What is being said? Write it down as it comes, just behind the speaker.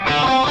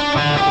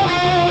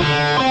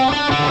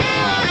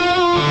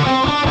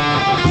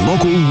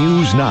Local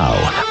news now,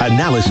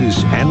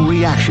 analysis and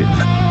reaction.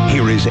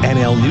 Here is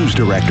NL News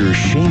Director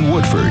Shane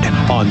Woodford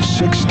on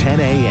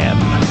 610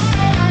 AM.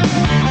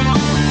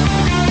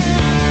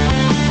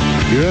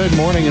 Good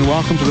morning and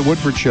welcome to the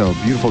Woodford Show.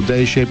 Beautiful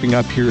day shaping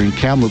up here in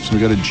Kamloops.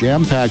 We've got a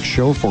jam-packed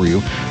show for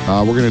you.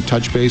 We're going to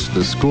touch base with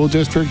the school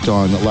district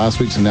on last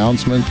week's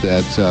announcement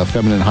that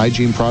feminine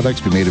hygiene products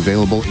be made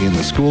available in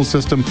the school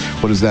system.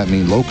 What does that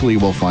mean locally?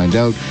 We'll find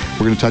out.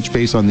 We're going to touch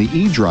base on the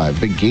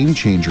eDrive, big game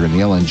changer in the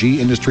LNG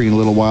industry in a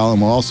little while,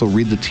 and we'll also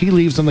read the tea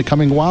leaves on the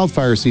coming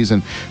wildfire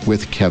season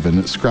with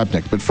Kevin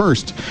Skrepnik. But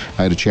first,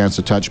 I had a chance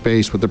to touch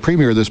base with the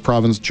Premier of this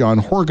province, John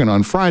Horgan,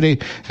 on Friday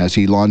as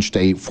he launched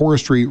a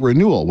forestry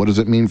renewal. What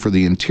does it mean for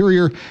the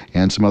interior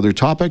and some other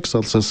topics?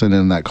 Let's listen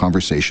in that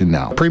conversation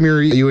now.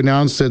 Premier, you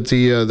announced at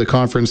the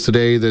conference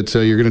today that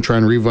you're going to try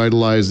and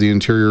revitalize the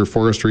interior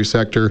forestry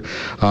sector.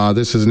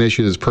 This is an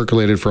issue that's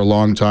percolated for a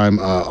long time.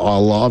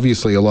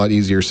 Obviously, a lot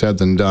easier said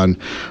than done.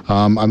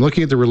 I'm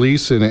looking at the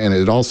release, and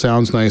it all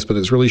sounds nice, but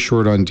it's really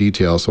short on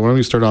detail. So why don't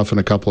we start off on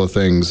a couple of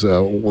things?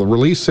 The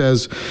release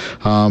says,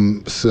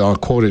 so I'll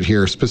quote it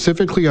here,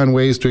 specifically on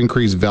ways to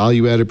increase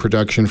value-added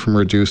production from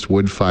reduced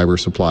wood fiber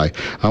supply.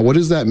 What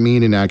does that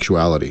mean in actuality?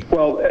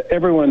 Well,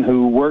 everyone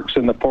who works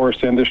in the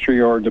forest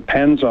industry or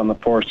depends on the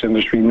forest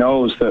industry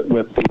knows that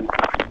with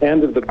the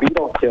end of the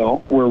beetle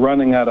kill, we're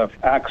running out of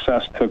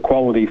access to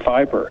quality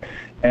fiber.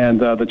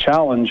 And the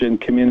challenge in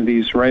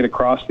communities right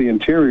across the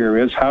interior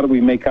is how do we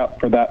make up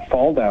for that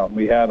fall down?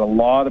 We had a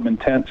lot of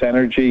intense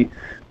energy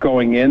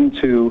going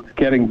into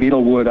getting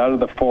beetle wood out of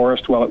the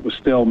forest while it was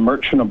still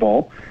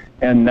merchantable.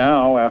 And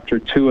now, after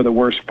two of the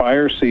worst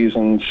fire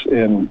seasons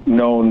in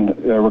known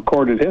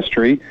recorded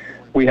history,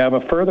 we have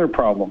a further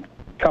problem.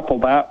 Couple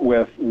that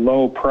with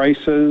low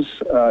prices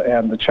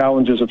and the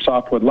challenges of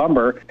softwood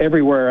lumber.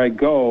 Everywhere I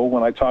go,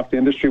 when I talk to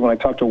industry, when I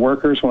talk to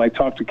workers, when I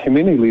talk to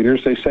community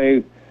leaders, they say,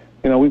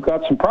 you know, we've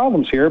got some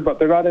problems here, but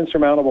they're not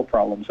insurmountable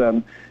problems.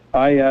 And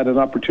I had an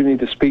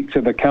opportunity to speak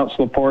to the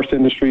Council of Forest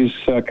Industries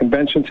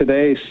convention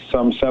today,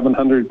 some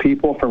 700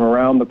 people from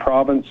around the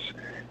province,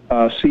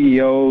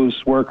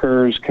 CEOs,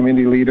 workers,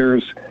 community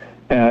leaders,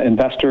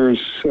 investors,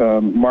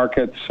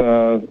 market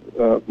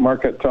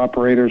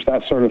operators,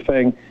 that sort of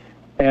thing.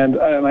 And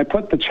I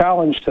put the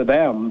challenge to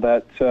them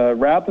that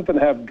rather than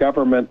have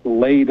government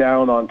lay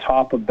down on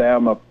top of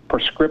them a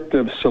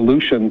prescriptive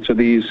solution to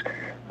these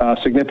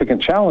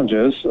significant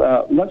challenges,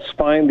 let's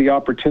find the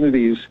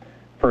opportunities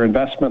for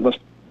investment. Let's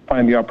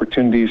find the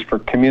opportunities for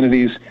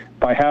communities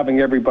by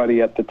having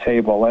everybody at the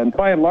table. And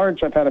by and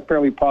large, I've had a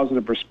fairly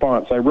positive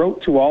response. I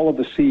wrote to all of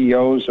the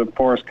CEOs of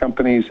forest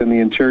companies in the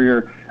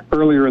interior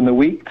earlier in the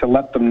week to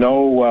let them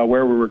know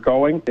where we were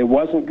going. It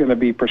wasn't going to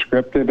be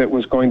prescriptive. It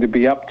was going to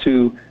be up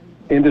to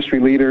industry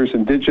leaders,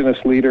 indigenous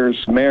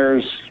leaders,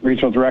 mayors,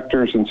 regional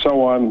directors, and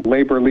so on,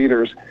 labor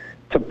leaders,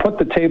 to put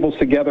the tables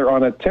together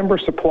on a timber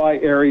supply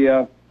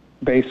area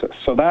basis.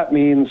 So that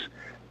means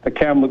the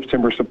Kamloops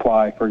timber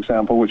supply, for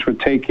example, which would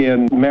take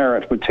in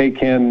Merritt, would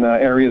take in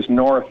areas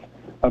north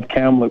of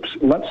Kamloops.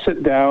 Let's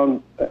sit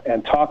down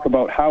and talk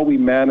about how we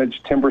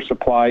manage timber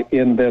supply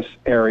in this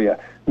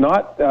area.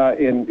 Not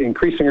in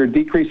increasing or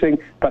decreasing,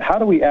 but how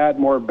do we add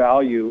more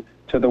value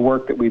to the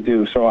work that we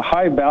do? So a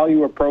high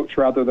value approach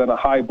rather than a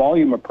high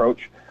volume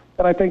approach.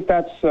 And I think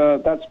that's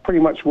pretty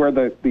much where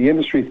the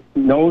industry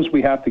knows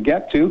we have to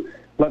get to.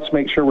 Let's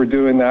make sure we're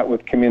doing that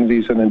with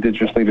communities and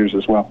Indigenous leaders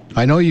as well.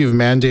 I know you've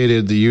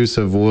mandated the use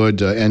of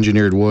wood,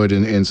 engineered wood,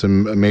 in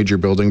some major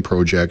building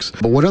projects.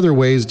 But what other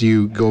ways do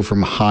you go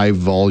from high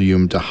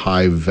volume to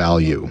high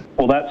value?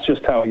 Well, that's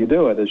just how you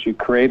do it, is you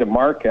create a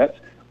market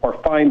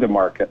or find a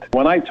market.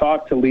 When I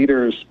talked to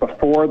leaders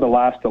before the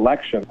last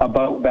election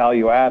about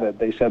value added,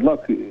 they said,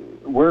 look,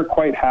 we're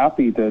quite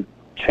happy to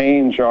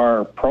change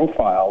our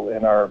profile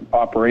in our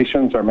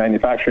operations, our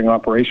manufacturing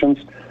operations,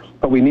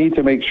 but we need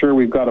to make sure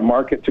we've got a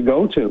market to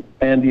go to.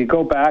 And you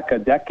go back a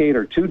decade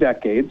or 2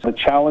 decades, the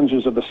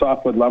challenges of the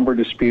softwood lumber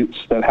disputes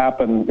that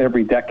happen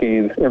every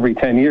decade, every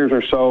 10 years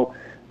or so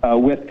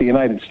with the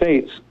United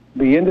States,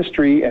 the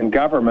industry and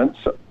governments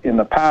in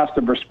the past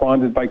have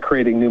responded by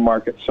creating new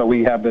markets. So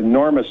we have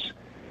enormous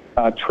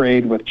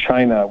trade with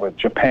China, with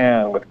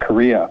Japan, with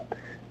Korea.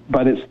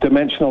 But it's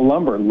dimensional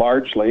lumber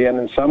largely, and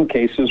in some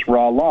cases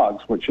raw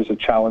logs, which is a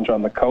challenge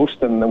on the coast.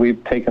 And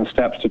we've taken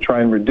steps to try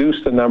and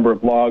reduce the number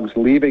of logs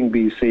leaving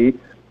BC,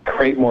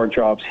 create more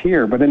jobs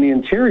here. But in the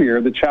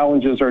interior, the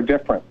challenges are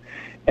different.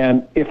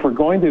 And if we're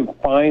going to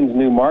find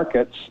new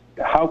markets,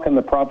 how can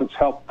the province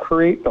help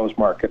create those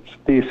markets?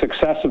 The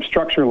success of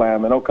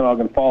Structurlam in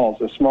Okanagan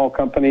Falls, a small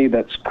company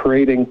that's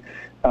creating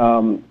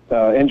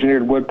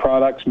engineered wood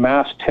products,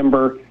 mass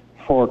timber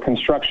for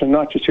construction,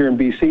 not just here in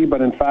BC,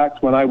 but in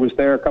fact, when I was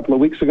there a couple of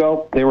weeks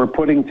ago, they were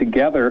putting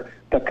together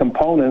the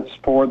components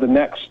for the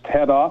next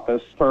head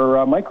office for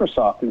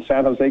Microsoft in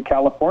San Jose,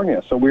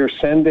 California. So we're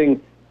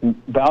sending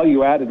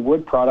value-added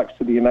wood products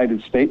to the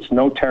United States,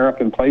 no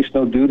tariff in place,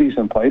 no duties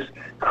in place,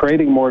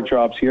 creating more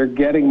jobs here,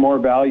 getting more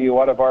value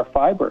out of our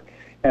fiber.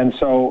 And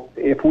so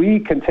if we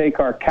can take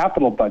our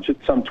capital budget,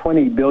 some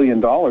 $20 billion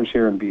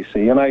here in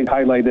BC, and I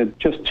highlighted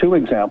just two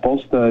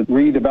examples, the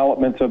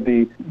redevelopment of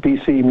the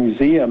BC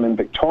Museum in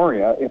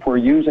Victoria, if we're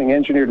using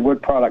engineered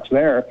wood products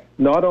there,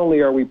 not only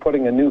are we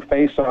putting a new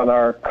face on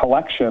our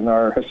collection,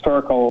 our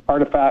historical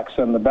artifacts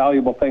and the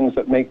valuable things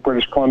that make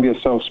British Columbia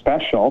so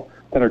special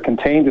that are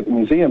contained at the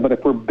museum, but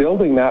if we're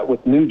building that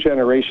with new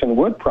generation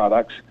wood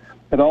products,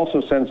 it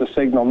also sends a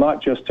signal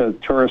not just to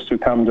tourists who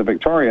come to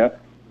Victoria,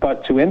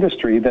 but to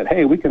industry that,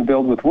 hey, we can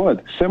build with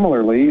wood.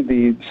 Similarly,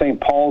 the St.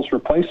 Paul's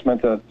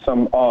replacement of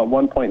some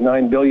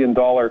 $1.9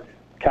 billion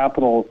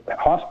capital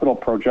hospital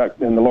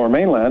project in the Lower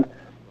Mainland,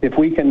 if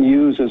we can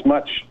use as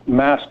much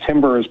mass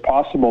timber as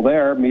possible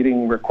there,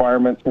 meeting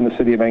requirements in the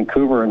city of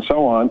Vancouver and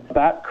so on,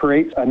 that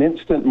creates an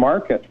instant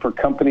market for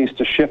companies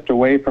to shift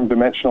away from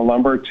dimensional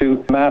lumber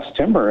to mass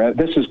timber.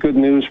 This is good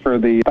news for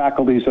the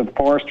faculties of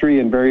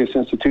forestry and various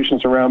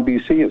institutions around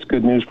BC. It's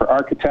good news for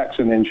architects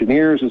and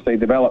engineers as they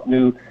develop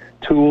new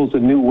tools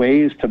and new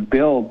ways to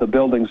build the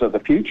buildings of the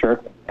future,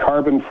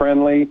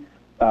 carbon-friendly,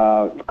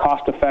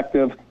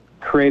 cost-effective,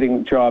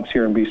 creating jobs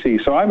here in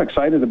BC. So I'm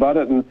excited about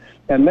it,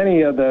 and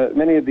many of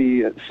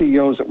the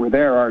CEOs that were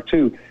there are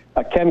too.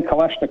 Ken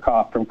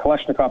Kalashnikov from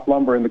Kalashnikov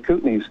Lumber in the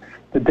Kootenays,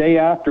 the day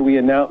after we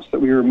announced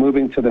that we were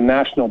moving to the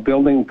National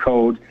Building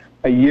Code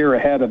a year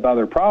ahead of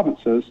other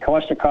provinces,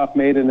 Kalashnikov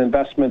made an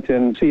investment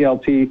in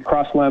CLT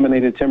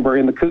cross-laminated timber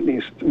in the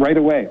Kootenays right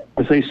away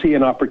as they see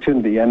an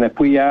opportunity. And if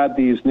we add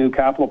these new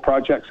capital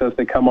projects as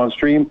they come on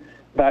stream,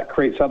 that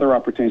creates other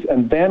opportunities.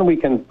 And then we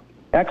can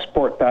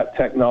export that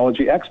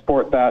technology,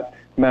 export that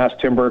mass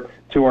timber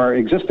to our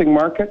existing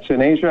markets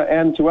in Asia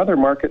and to other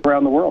markets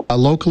around the world. A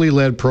locally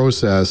led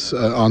process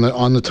on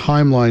the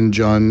timeline,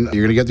 John.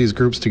 You're going to get these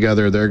groups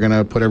together. They're going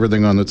to put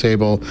everything on the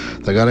table.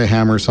 They got to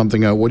hammer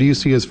something out. What do you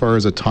see as far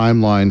as a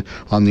timeline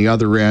on the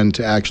other end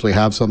to actually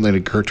have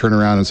something to turn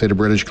around and say to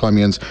British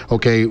Columbians,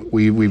 okay,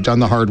 we've done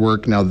the hard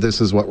work. Now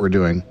this is what we're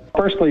doing?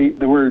 Firstly,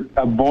 we're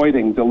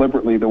avoiding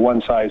deliberately the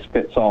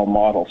one-size-fits-all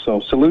model. So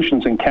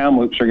solutions in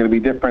Kamloops are going to be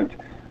different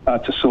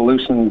to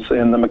solutions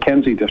in the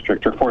Mackenzie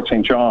District or Fort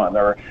St. John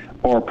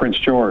or Prince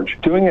George.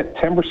 Doing it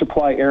timber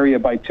supply area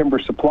by timber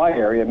supply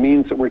area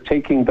means that we're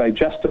taking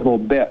digestible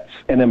bits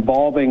and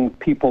involving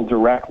people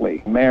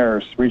directly,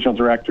 mayors, regional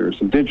directors,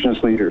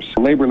 Indigenous leaders,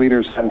 labor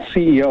leaders, and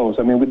CEOs.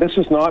 I mean, this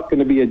is not going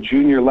to be a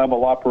junior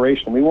level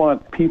operation. We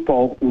want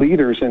people,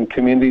 leaders in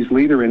communities,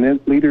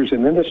 leaders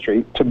in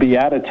industry to be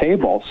at a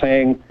table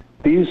saying,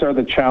 these are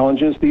the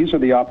challenges, these are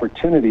the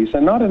opportunities,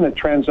 and not in a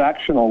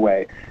transactional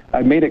way.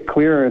 I made it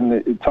clear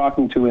in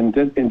talking to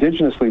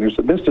Indigenous leaders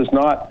that this does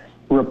not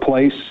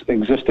replace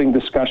existing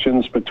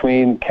discussions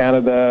between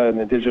Canada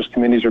and Indigenous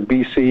communities or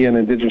BC and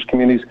Indigenous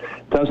communities,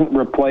 doesn't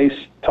replace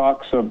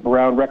talks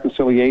around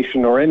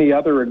reconciliation or any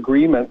other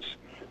agreements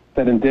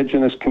that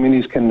Indigenous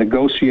communities can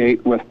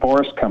negotiate with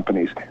forest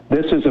companies.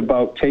 This is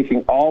about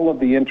taking all of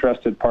the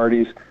interested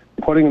parties,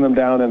 putting them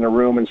down in a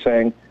room and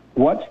saying,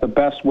 what's the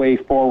best way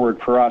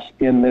forward for us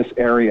in this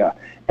area?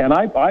 And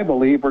I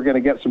believe we're going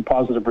to get some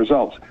positive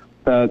results.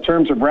 The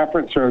terms of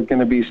reference are going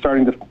to be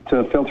starting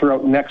to filter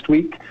out next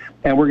week,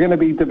 and we're going to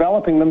be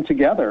developing them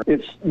together.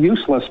 It's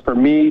useless for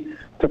me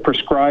to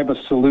prescribe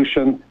a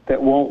solution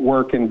that won't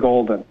work in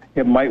Golden.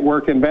 It might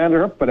work in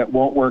Vanderhoof, but it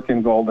won't work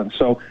in Golden.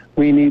 So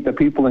we need the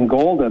people in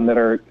Golden that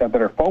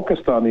are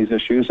focused on these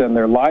issues, and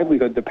their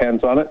livelihood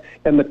depends on it,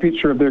 and the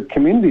future of their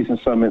communities in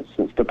some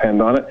instances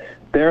depend on it.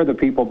 They're the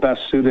people best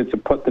suited to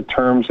put the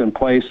terms in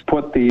place,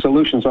 put the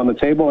solutions on the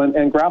table,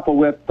 and grapple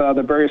with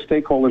the various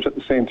stakeholders at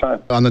the same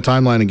time. On the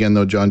timeline again,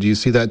 though, John, do you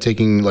see that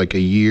taking like a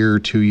year,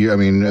 2 years? I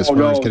mean, as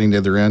far as getting to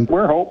the other end?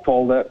 We're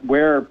hopeful that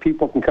where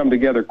people can come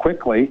together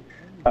quickly,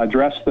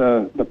 address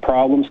the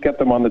problems, get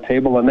them on the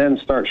table, and then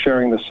start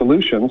sharing the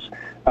solutions.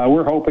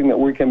 We're hoping that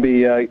we can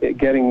be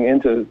getting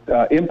into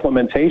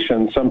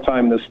implementation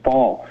sometime this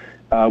fall.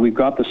 We've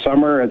got the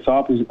summer. It's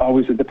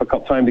always a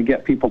difficult time to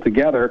get people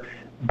together,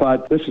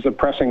 but this is a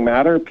pressing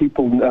matter.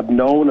 People have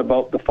known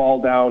about the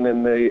fall down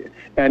in the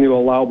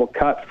annual allowable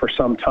cut for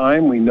some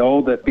time. We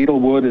know that beetle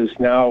wood is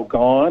now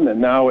gone,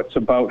 and now it's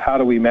about how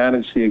do we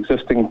manage the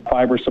existing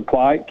fiber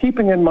supply,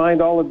 keeping in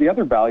mind all of the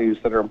other values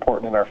that are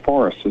important in our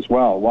forests as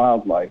well,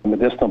 wildlife,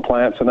 medicinal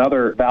plants, and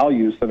other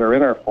values that are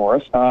in our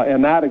forests.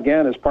 And that,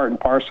 again, is part and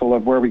parcel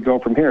of where we go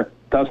from here.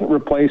 Doesn't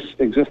replace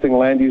existing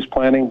land use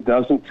planning,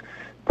 doesn't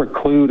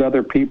preclude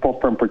other people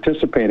from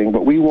participating,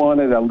 but we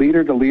wanted a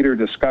leader-to-leader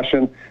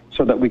discussion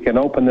so that we can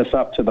open this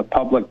up to the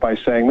public by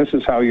saying this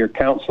is how your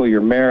council,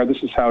 your mayor,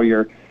 this is how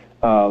your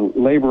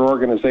labor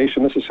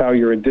organization, this is how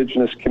your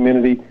Indigenous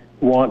community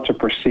want to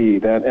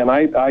proceed. And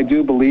I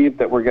do believe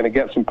that we're going to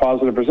get some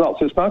positive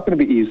results. It's not going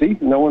to be easy.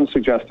 No one's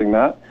suggesting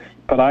that.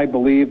 But I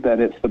believe that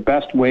it's the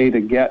best way to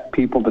get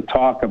people to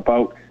talk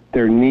about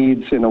their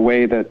needs in a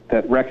way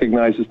that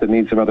recognizes the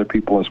needs of other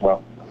people as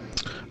well.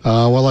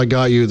 Well, I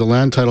got you. The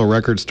land title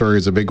record story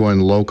is a big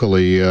one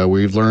locally.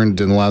 We've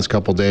learned in the last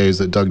couple of days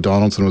that Doug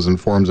Donaldson was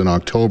informed in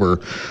October.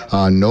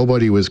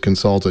 Nobody was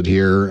consulted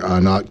here,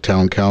 not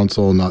town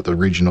council, not the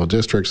regional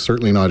districts,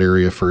 certainly not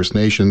area First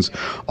Nations,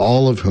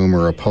 all of whom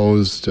are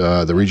opposed.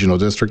 The regional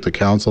district, the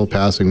council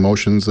passing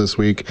motions this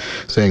week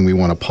saying we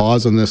want to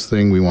pause on this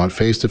thing, we want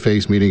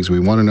face-to-face meetings, we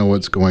want to know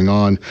what's going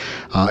on,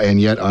 and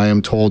yet I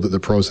am told that the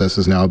process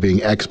is now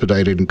being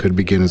expedited and could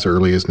begin as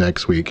early as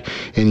next week.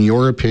 In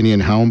your opinion,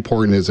 how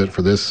important is it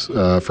for this,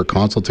 for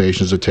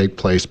consultations to take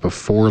place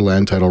before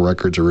land title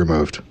records are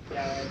removed?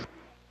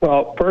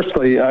 Well,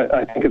 firstly,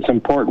 I think it's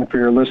important for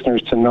your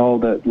listeners to know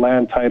that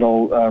land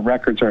title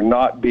records are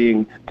not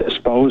being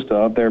disposed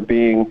of. They're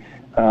being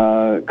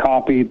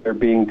copied, they're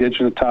being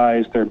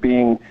digitized, they're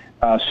being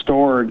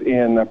stored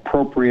in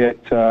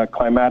appropriate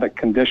climatic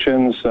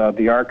conditions.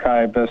 The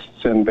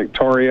archivists in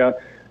Victoria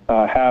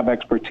have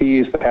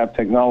expertise, that have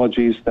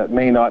technologies that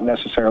may not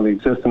necessarily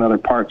exist in other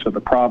parts of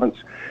the province.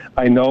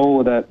 I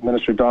know that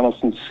Minister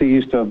Donaldson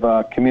seized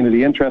of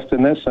community interest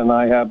in this, and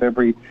I have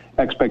every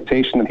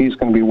expectation that he's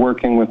going to be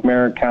working with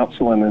Mayor,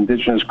 Council, and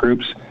Indigenous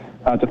groups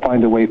to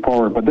find a way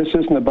forward. But this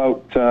isn't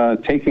about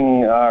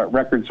taking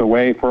records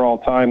away for all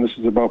time. This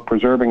is about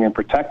preserving and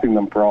protecting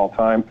them for all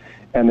time,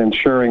 and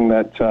ensuring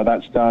that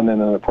that's done in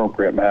an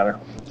appropriate manner.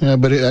 Yeah,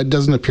 but it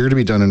doesn't appear to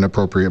be done in an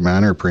appropriate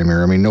manner,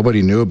 Premier. I mean,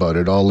 nobody knew about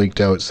it. All leaked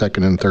out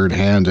second and third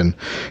hand, and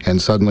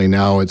suddenly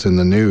now it's in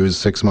the news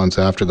 6 months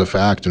after the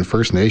fact. And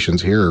First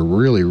Nations here are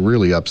really,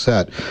 really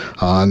upset,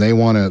 and they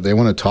want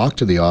to talk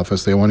to the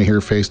office. They want to hear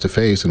face to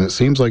face, and it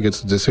seems like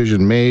it's a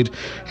decision made,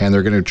 and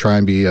they're going to try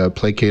and be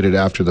placated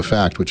after the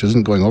fact, which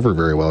isn't going over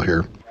very well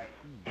here.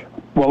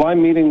 Well,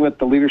 I'm meeting with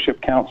the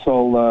Leadership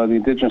Council, the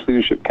Indigenous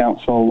Leadership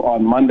Council,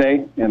 on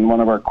Monday in one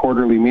of our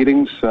quarterly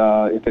meetings.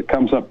 If it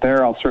comes up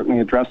there, I'll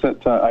certainly address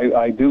it.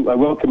 I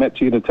will commit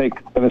to you to take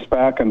this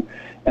back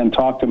and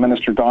talk to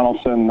Minister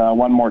Donaldson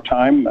one more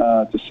time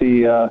to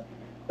see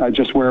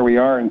just where we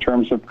are in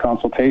terms of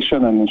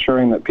consultation and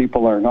ensuring that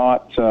people are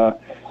not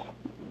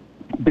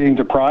being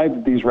deprived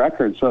of these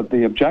records. So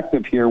the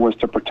objective here was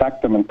to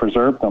protect them and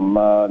preserve them,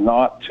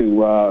 not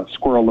to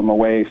squirrel them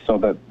away so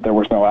that there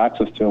was no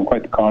access to them,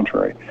 quite the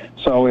contrary.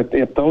 So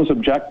if those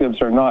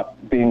objectives are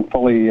not being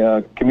fully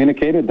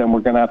communicated, then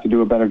we're going to have to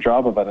do a better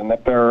job of it. And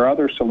if there are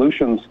other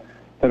solutions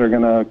that are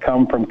going to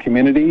come from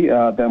community,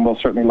 then we'll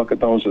certainly look at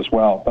those as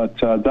well. But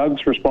Doug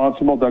Donaldson's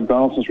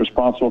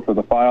responsible for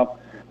the file.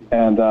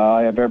 And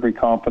I have every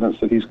confidence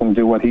that he's going to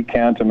do what he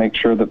can to make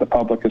sure that the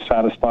public is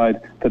satisfied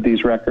that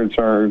these records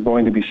are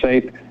going to be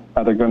safe,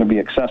 they're going to be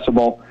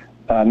accessible,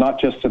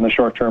 not just in the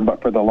short term,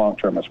 but for the long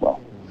term as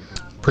well.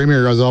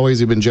 Premier, as always,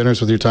 you've been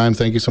generous with your time.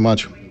 Thank you so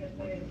much.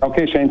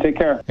 Okay, Shane, take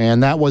care.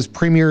 And that was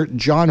Premier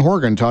John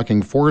Horgan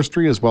talking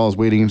forestry, as well as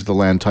wading into the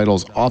land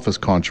titles office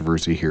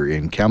controversy here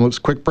in Kamloops.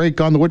 Quick break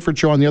on the Woodford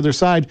Show. On the other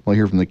side, we'll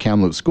hear from the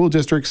Kamloops School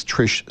District's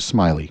Trish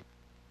Smiley.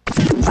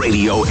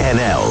 Radio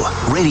NL,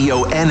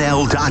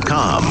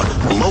 RadioNL.com.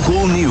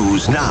 Local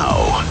news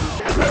now.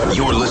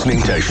 You're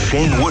listening to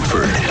Shane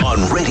Woodford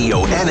on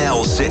Radio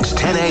NL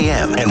 610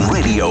 AM and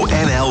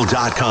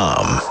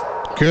RadioNL.com.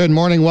 Good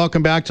morning.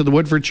 Welcome back to the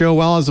Woodford Show.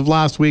 Well, as of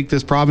last week,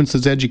 this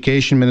province's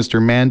education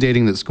minister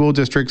mandating that school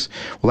districts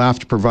will have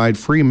to provide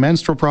free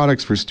menstrual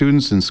products for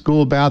students in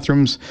school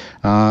bathrooms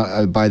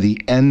by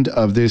the end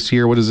of this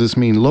year. What does this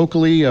mean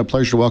locally? A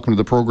pleasure to welcome to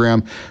the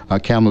program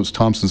Kamloops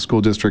Thompson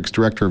School District's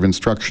Director of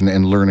Instruction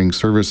and Learning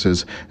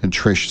Services,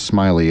 Trish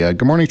Smiley.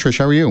 Good morning, Trish.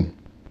 How are you?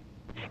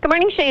 Good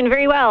morning, Shane.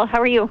 Very well.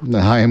 How are you?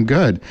 I am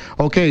good.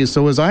 Okay,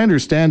 so as I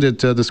understand it,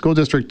 the school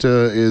district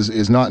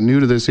is not new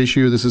to this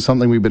issue. This is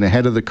something we've been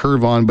ahead of the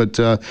curve on, but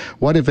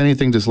what, if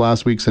anything, does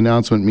last week's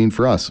announcement mean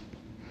for us?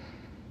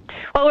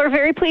 Well, we're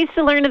very pleased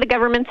to learn of the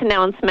government's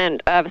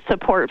announcement of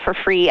support for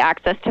free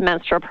access to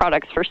menstrual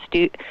products for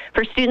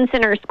students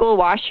in our school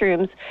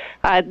washrooms.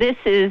 This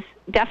is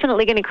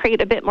definitely going to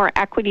create a bit more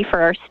equity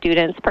for our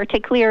students,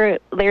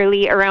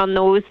 particularly around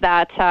those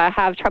that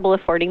have trouble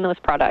affording those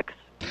products.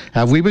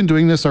 Have we been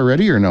doing this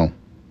already or no?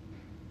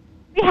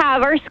 We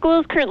have. Our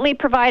schools currently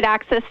provide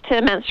access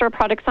to menstrual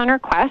products on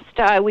request.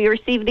 We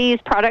receive these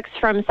products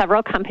from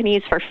several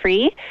companies for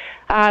free.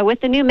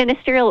 With the new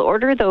ministerial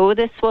order, though,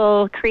 this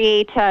will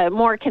create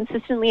more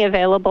consistently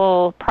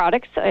available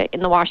products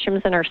in the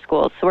washrooms in our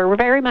schools. So we're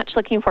very much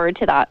looking forward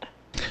to that.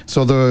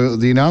 So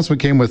the announcement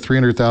came with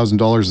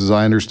 $300,000, as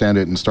I understand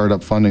it, in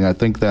startup funding. I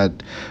think that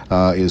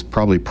is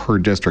probably per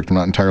district. I'm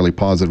not entirely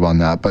positive on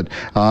that. But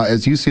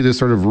as you see this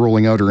sort of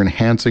rolling out or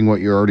enhancing what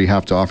you already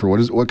have to offer,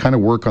 what kind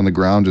of work on the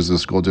ground does the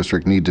school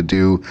district need to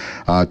do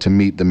to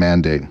meet the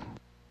mandate?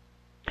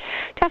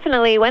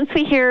 Definitely. Once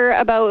we hear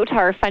about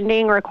our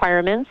funding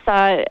requirements,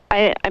 I'm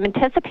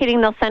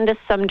anticipating they'll send us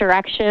some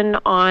direction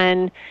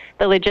on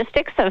the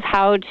logistics of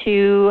how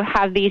to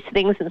have these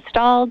things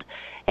installed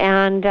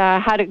and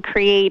how to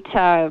create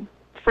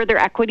further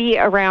equity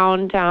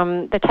around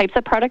the types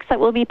of products that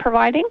we'll be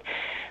providing.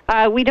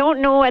 We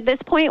don't know at this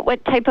point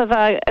what type of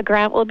a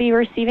grant we'll be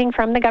receiving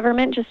from the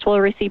government. Just we'll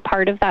receive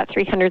part of that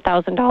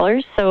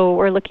 $300,000. So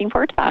we're looking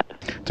forward to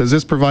that. Does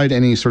this provide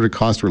any sort of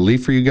cost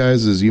relief for you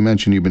guys? As you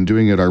mentioned, you've been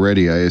doing it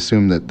already. I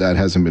assume that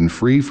hasn't been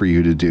free for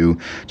you to do.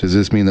 Does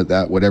this mean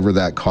that whatever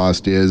that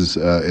cost is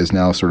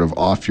now sort of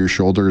off your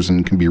shoulders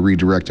and can be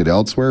redirected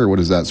elsewhere? Or what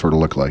does that sort of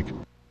look like?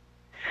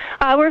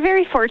 We're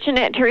very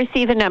fortunate to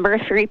receive a number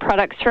of free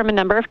products from a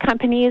number of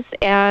companies,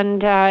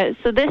 and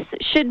so this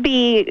should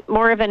be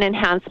more of an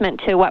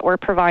enhancement to what we're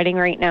providing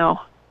right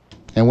now.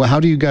 And how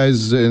do you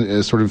guys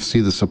sort of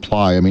see the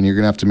supply? I mean, you're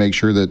going to have to make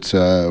sure that,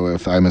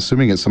 if I'm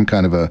assuming it's some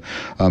kind of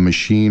a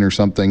machine or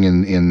something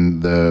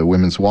in the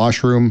women's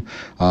washroom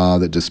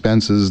that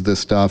dispenses this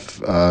stuff,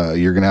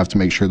 you're going to have to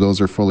make sure those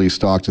are fully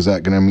stocked. Is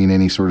that going to mean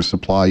any sort of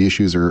supply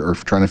issues or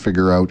trying to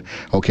figure out,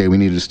 okay, we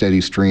need a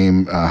steady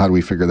stream, how do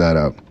we figure that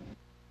out?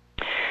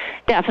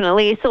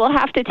 Definitely. So we'll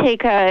have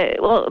to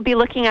we'll be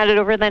looking at it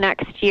over the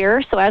next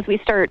year. So as we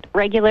start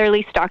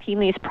regularly stocking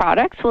these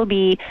products, we'll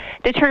be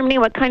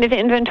determining what kind of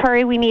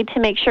inventory we need to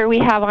make sure we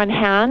have on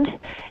hand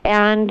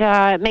and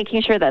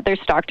making sure that they're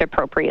stocked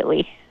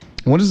appropriately.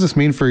 What does this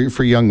mean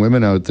for young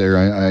women out there?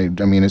 I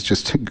mean, it's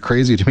just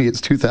crazy to me.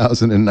 It's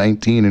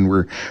 2019, and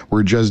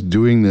we're just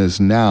doing this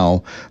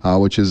now,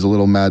 which is a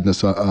little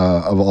madness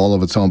of all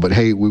of its own. But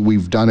hey,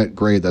 we've done it.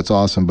 Great, that's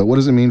awesome. But what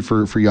does it mean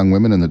for young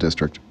women in the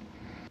district?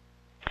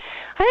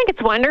 I think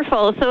it's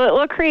wonderful. So it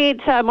will create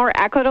a more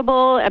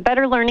equitable, a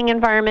better learning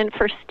environment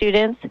for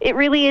students. It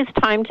really is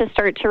time to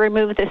start to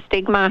remove the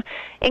stigma,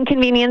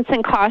 inconvenience,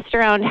 and cost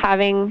around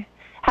having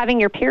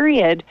your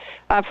period.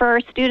 For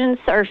our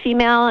students, our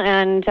female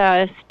and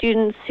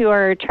students who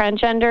are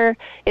transgender,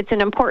 it's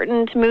an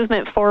important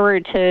movement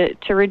forward to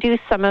reduce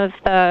some of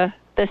the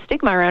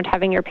stigma around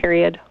having your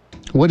period.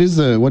 What is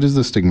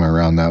the stigma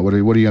around that? What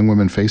do young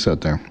women face out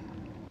there?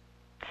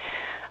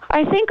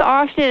 I think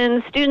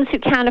often students who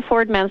can't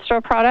afford menstrual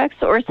products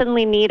or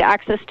suddenly need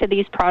access to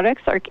these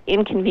products are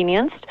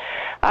inconvenienced.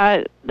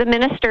 The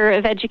Minister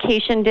of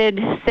Education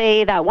did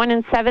say that 1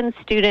 in 7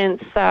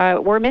 students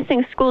were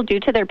missing school due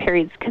to their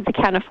periods because they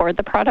can't afford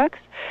the products.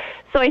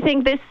 So I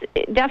think this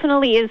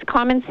definitely is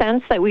common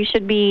sense that we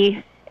should be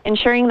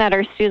ensuring that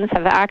our students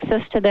have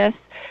access to this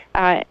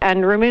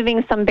and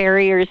removing some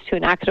barriers to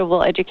an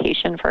equitable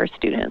education for our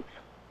students.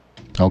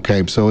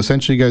 Okay, so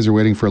essentially you guys are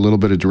waiting for a little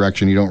bit of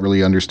direction. You don't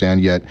really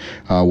understand yet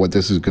what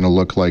this is going to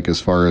look like as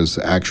far as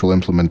actual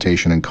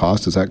implementation and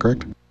cost. Is that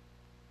correct?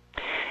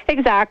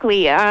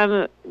 Exactly.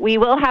 We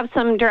will have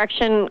some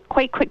direction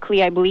quite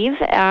quickly, I believe,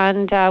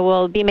 and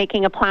we'll be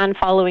making a plan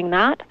following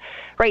that.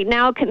 Right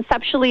now,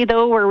 conceptually,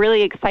 though, we're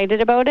really excited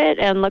about it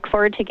and look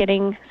forward to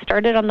getting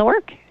started on the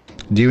work.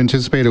 Do you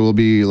anticipate it will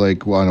be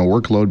like on a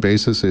workload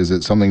basis? Is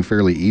it something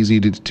fairly easy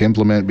to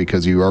implement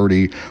because you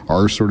already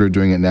are sort of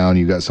doing it now and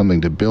you've got something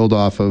to build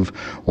off of?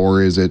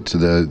 Or is it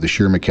the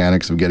sheer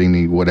mechanics of getting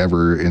the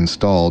whatever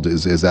installed?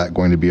 Is that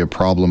going to be a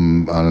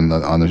problem on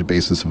the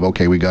basis of,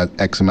 okay, we got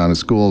X amount of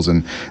schools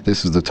and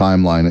this is the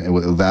timeline?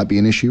 Will that be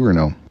an issue or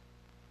no?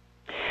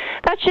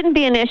 That shouldn't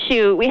be an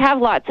issue. We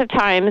have lots of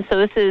time, so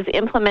this is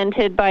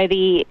implemented by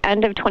the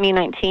end of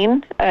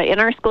 2019. In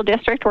our school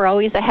district, we're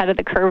always ahead of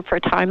the curve for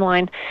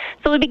timeline.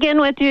 So we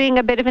begin with doing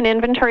a bit of an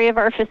inventory of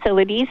our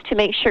facilities to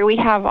make sure we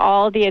have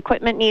all the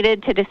equipment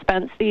needed to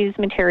dispense these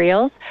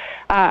materials.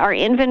 Our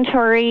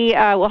inventory,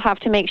 we'll have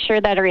to make sure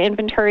that our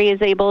inventory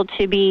is able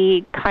to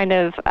be kind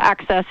of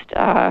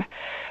accessed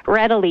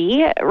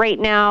readily. Right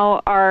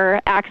now, our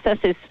access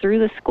is through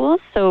the schools,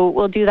 so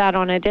we'll do that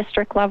on a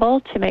district level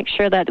to make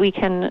sure that we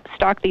can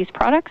stock these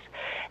products.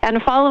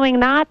 And following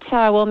that,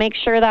 we'll make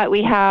sure that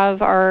we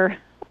have our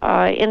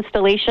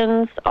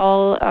installations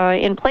all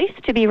in place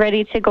to be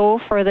ready to go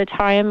for the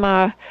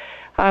time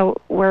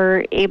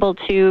we're able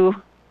to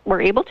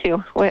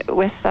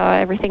with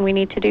everything we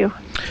need to do.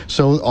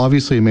 So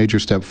obviously a major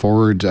step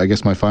forward. I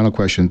guess my final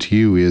question to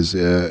you is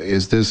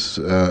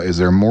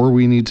there more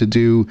we need to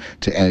do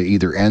to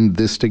either end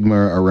this stigma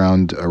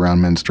around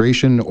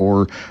menstruation,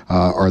 or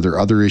are there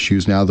other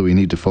issues now that we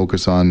need to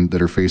focus on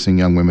that are facing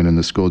young women in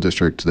the school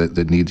district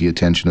that need the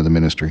attention of the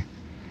ministry?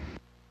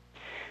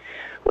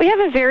 We have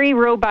a very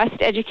robust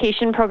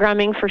education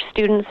programming for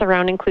students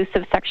around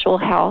inclusive sexual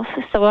health.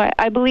 So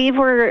I believe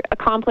we're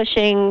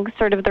accomplishing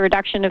sort of the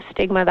reduction of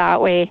stigma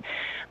that way.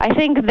 I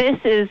think this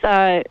is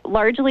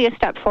largely a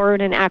step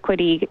forward in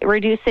equity,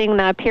 reducing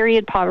the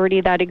period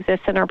poverty that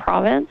exists in our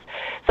province.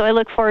 So I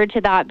look forward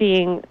to that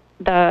being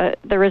the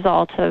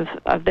result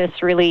of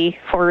this really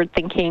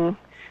forward-thinking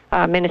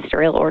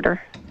ministerial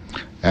order.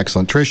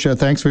 Excellent. Trish,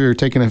 thanks for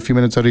taking a few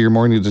minutes out of your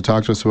morning to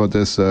talk to us about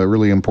this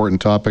really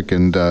important topic,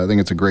 and I think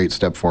it's a great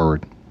step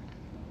forward.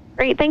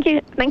 Great. Thank you.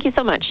 Thank you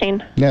so much,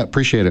 Shane. Yeah,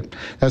 appreciate it.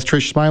 That's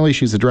Trish Smiley.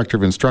 She's the Director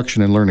of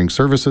Instruction and Learning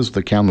Services with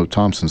the Kamloops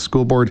Thompson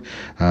School Board.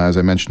 As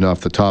I mentioned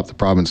off the top, the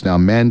province now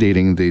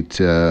mandating that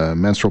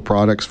menstrual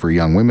products for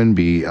young women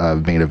be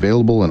made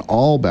available in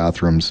all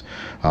bathrooms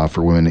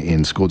for women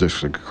in school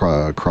districts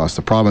across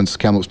the province.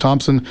 Kamloops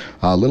Thompson,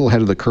 a little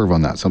ahead of the curve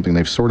on that, something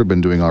they've sort of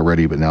been doing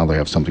already, but now they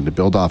have something to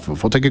build off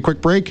of. We'll take a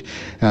quick break.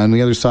 On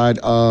the other side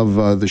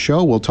of the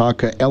show, we'll talk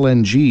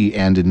LNG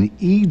and an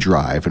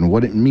e-drive and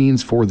what it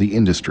means for the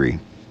industry.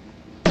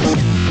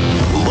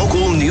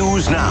 Local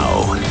news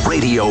now.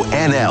 Radio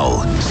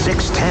NL,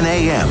 610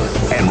 AM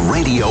and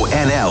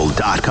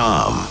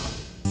RadioNL.com.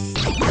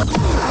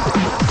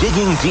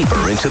 Digging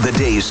deeper into the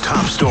day's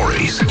top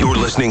stories, you're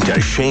listening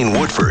to Shane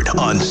Woodford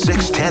on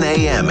 610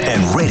 AM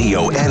and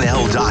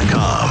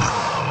RadioNL.com.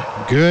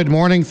 Good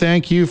morning.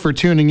 Thank you for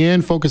tuning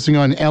in. Focusing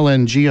on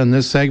LNG on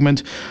this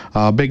segment.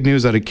 Big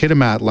news out of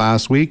Kitimat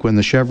last week when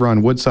the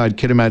Chevron Woodside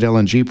Kitimat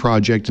LNG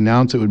project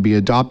announced it would be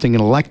adopting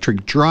an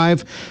electric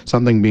drive,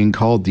 something being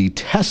called the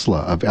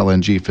Tesla of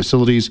LNG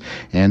facilities,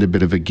 and a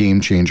bit of a game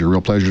changer.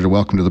 Real pleasure to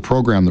welcome to the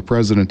program the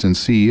president and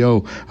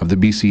CEO of the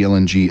BC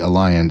LNG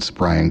Alliance,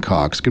 Brian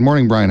Cox. Good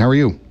morning, Brian. How are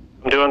you?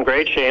 I'm doing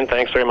great, Shane.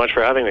 Thanks very much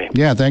for having me.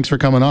 Yeah, thanks for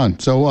coming on.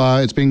 So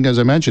it's been, as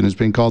I mentioned, it's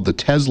been called the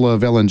Tesla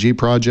of LNG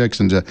projects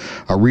and a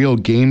real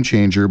game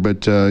changer,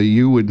 but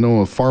you would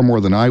know far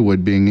more than I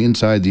would being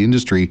inside the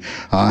industry.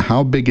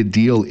 How big a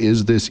deal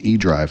is this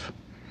e-drive?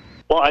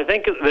 Well, I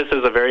think this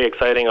is a very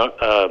exciting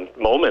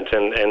moment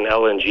in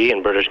LNG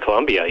in British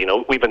Columbia. You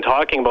know, we've been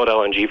talking about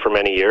LNG for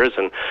many years,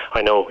 and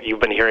I know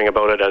you've been hearing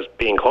about it as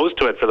being close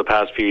to it for the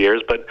past few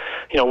years, but,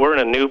 you know, we're in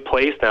a new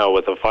place now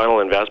with a final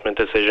investment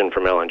decision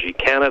from LNG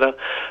Canada.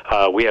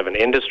 We have an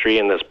industry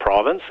in this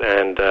province,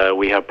 and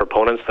we have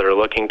proponents that are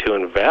looking to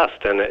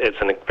invest, and it's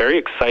a very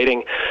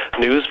exciting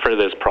news for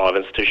this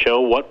province to show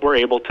what we're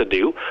able to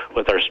do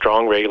with our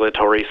strong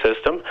regulatory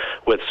system,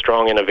 with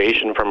strong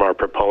innovation from our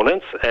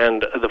proponents,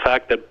 and the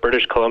fact that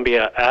British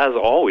Columbia, as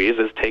always,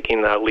 is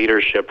taking that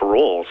leadership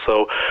role.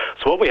 So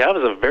what we have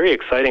is a very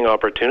exciting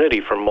opportunity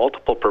for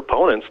multiple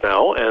proponents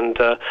now, and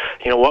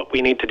you know, what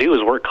we need to do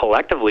is work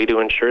collectively to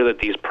ensure that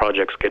these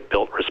projects get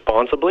built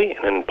responsibly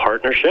and in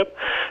partnership.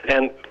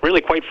 And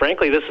really, quite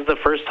frankly, this is the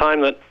first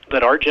time that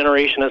our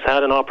generation has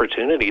had an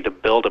opportunity to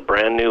build a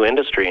brand new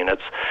industry, and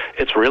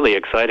it's really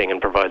exciting and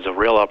provides a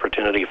real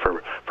opportunity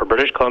for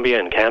British Columbia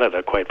and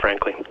Canada, quite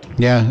frankly.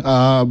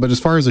 Yeah, but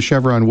as far as the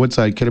Chevron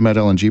Woodside Kitimat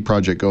LNG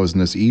project goes in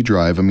this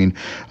e-drive, I mean,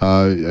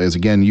 as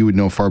again, you would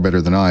know far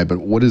better than I, but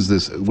what does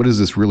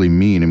this really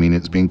mean? I mean,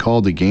 it's being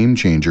called a game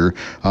changer.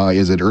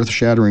 Is it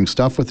earth-shattering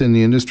stuff within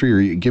the industry,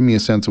 or give me a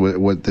sense of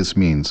what this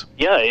means?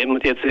 Yeah,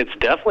 it's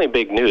definitely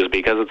big news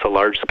because it's a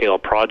large-scale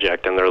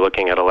project, and they're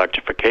looking at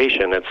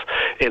electrification.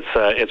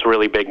 It's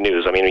really big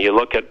news. I mean, when you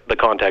look at the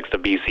context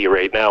of BC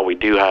right now, we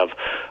do have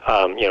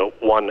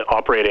one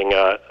operating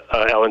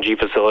LNG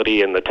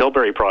facility in the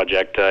Tilbury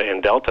project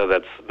in Delta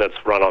that's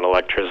run on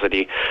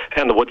electricity,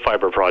 and the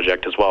Woodfibre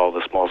project as well,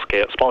 the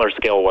smaller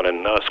scale one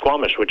in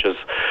Squamish, which is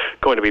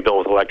going to be built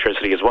with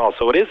electricity as well.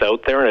 So it is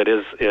out there, and it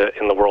is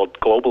in the world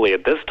globally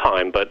at this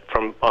time. But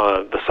from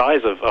the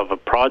size of a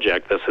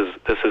project, this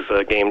is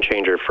a game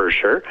changer for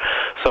sure.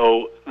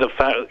 So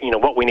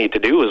what we need to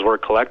do is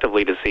work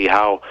collectively to see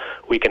how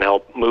we can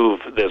help move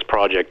this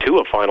project to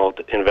a final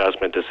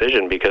investment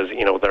decision, because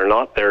they're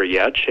not there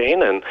yet,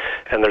 Shane, and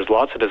there's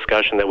lots of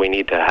discussion that we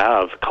need to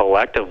have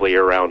collectively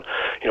around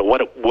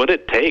what would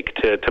it take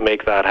to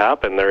make that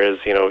happen. There is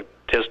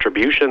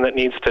distribution that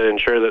needs to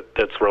ensure that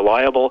that's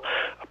reliable,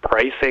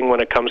 pricing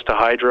when it comes to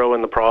hydro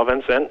in the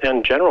province,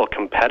 and general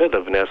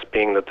competitiveness,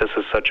 being that this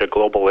is such a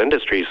global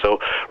industry. So,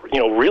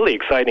 really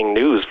exciting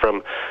news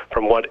from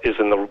what is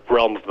in the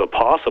realm of the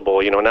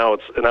possible. Now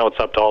it's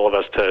up to all of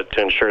us to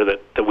ensure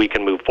that we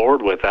can move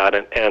forward with that.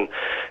 And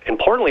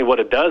importantly, what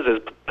it does is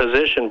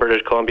position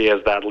British Columbia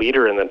as that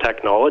leader in the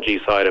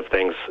technology side of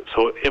things.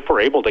 So if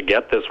we're able to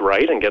get this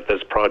right and get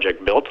this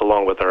project built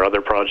along with our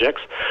other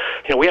projects,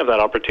 we have that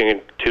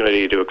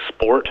opportunity to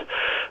export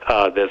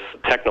this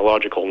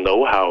technological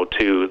know-how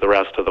to the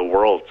rest of the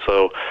world.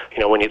 So,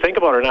 when you think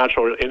about our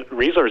natural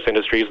resource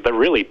industries, they're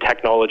really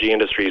technology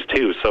industries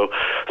too.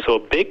 So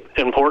big,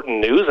 important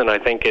news, and I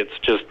think it's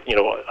just,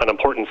 an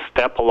important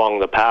step along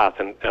the path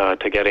and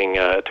to getting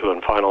to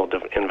a final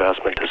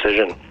investment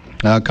decision.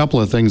 A couple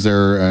of things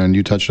there, and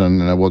you touched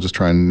on, and we'll just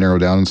try and narrow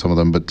down on some of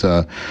them, but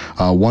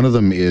one of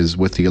them is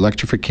with the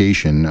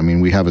electrification. I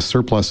mean, we have a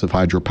surplus of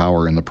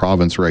hydropower in the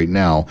province right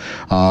now,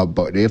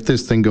 but if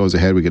this thing goes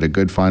ahead, we get a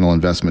good final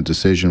investment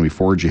decision, we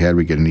forge ahead,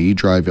 we get an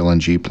e-drive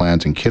LNG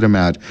plant in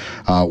Kitimat.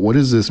 What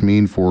does this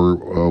mean for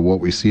what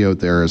we see out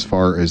there as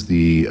far as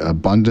the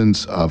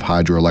abundance of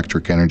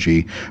hydroelectric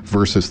energy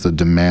versus the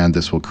demand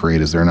this will create?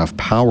 Is there enough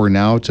power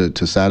now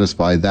to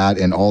satisfy that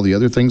and all the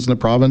other things in the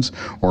province,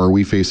 or are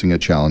we facing a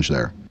challenge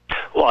there?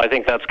 Well, I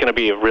think that's going to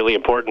be a really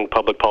important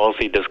public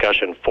policy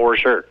discussion for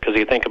sure, because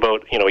you think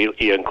about,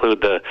 you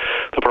include the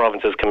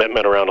province's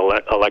commitment around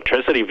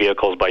electricity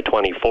vehicles by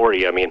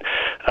 2040. I mean,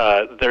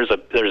 there's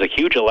a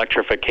huge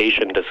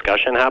electrification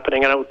discussion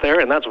happening out there,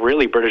 and that's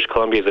really British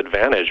Columbia's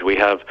advantage. We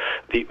have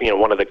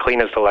one of the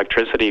cleanest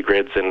electricity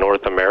grids in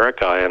North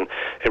America, and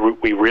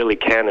we really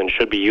can and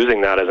should be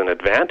using that as an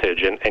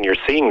advantage, and you're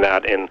seeing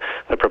that in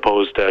the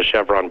proposed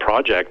Chevron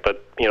project.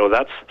 But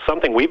that's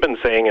something we've been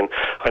saying, and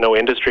I know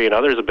industry and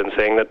others have been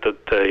saying that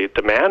the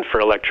demand for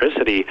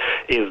electricity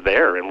is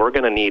there, and we're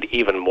going to need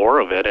even more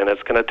of it, and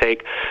it's going to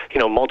take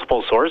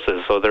multiple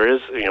sources. So there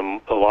is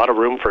a lot of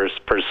room for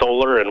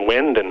solar and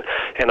wind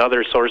and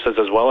other sources,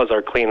 as well as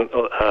our clean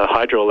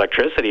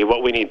hydroelectricity.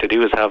 What we need to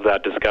do is have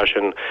that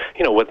discussion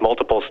with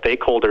multiple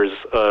stakeholders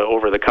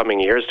over the coming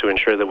years to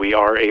ensure that we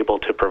are able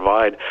to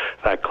provide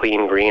that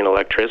clean green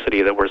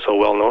electricity that we're so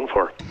well known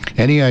for.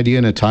 Any idea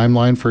in a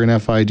timeline for an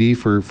FID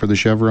for the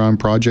Chevron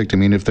project? I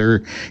mean, if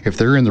they're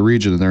in the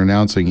region and they're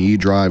announcing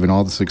eDrive and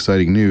all this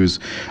exciting news,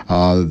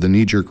 the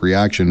knee-jerk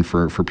reaction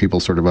for people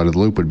sort of out of the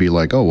loop would be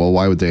like, oh, well,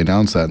 why would they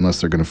announce that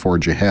unless they're going to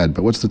forge ahead?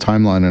 But what's the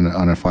timeline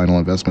on a final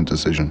investment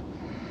decision?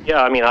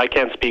 Yeah, I mean, I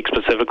can't speak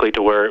specifically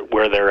to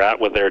where they're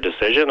at with their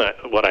decision.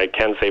 What I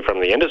can say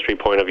from the industry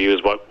point of view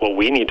is what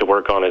we need to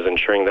work on is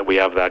ensuring that we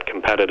have that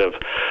competitive,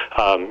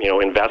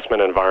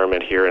 investment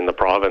environment here in the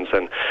province,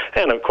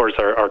 and of course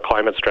our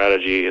climate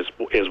strategy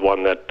is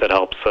one that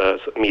helps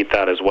meet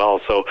that as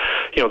well. So,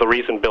 the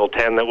recent Bill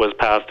 10 that was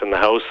passed in the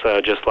House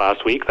just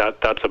last week,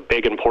 that's a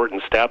big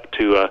important step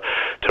to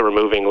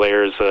removing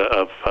layers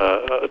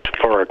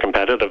for our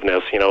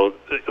competitiveness.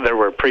 There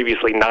were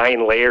previously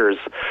 9 layers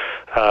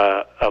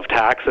of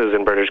taxes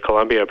in British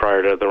Columbia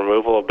prior to the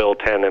removal of Bill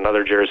 10. In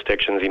other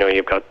jurisdictions,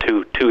 you've got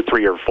two,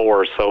 3, or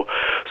 4. So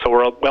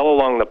we're well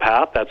along the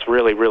path. That's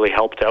really, really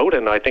helped out,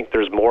 and I think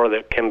there's more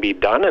that can be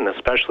done, and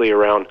especially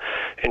around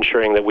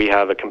ensuring that we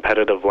have a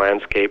competitive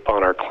landscape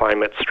on our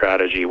climate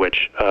strategy,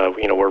 which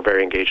we're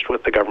very engaged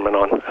with the government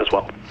on as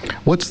well.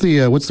 What's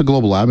the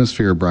global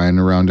atmosphere, Brian,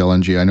 around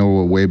LNG? I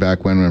know way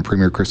back when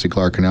Premier Christy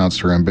Clark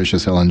announced her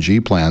ambitious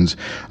LNG plans,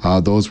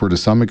 those were to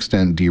some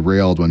extent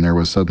derailed when there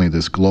was suddenly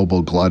this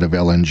global glut of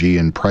LNG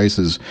and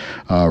prices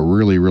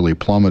really, really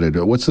plummeted.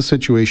 What's the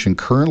situation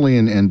currently,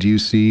 and do you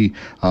see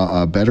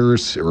a better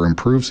or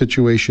improved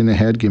situation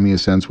ahead? Give me a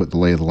sense what the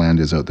lay of the land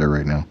is out there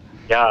right now.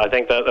 Yeah, I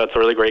think that's a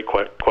really great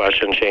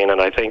question, Shane,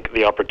 and I think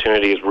the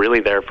opportunity is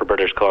really there for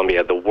British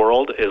Columbia. The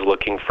world is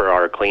looking for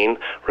our clean,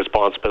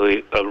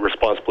 responsibly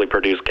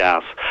produced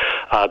gas.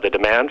 The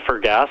demand for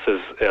gas is,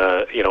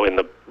 in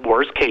the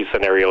worst case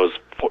scenarios,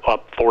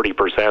 up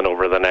 40%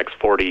 over the next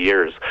 40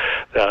 years.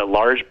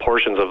 Large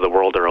portions of the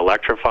world are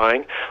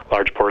electrifying.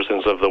 Large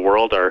portions of the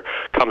world are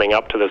coming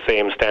up to the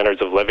same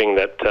standards of living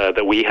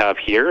that we have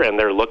here, and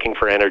they're looking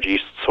for energy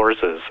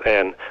sources.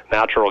 And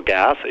natural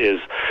gas is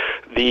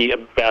the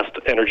best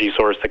energy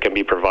source that can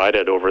be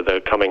provided over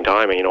the coming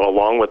time,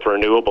 along with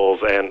renewables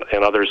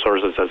and other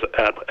sources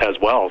as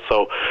well.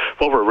 So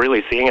what we're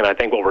really seeing, and I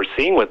think what we're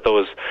seeing with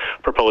those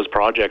proposed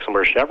projects and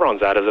where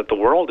Chevron's at, is that the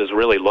world is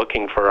really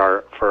looking for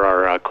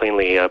our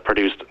cleanly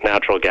produced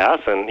natural gas,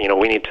 and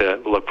we need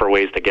to look for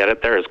ways to get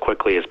it there as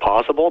quickly as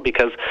possible,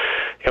 because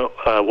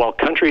while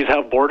countries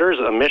have borders,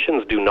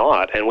 emissions do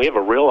not, and we have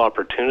a real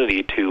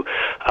opportunity to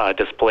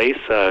displace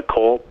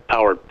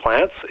coal-powered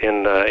plants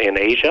in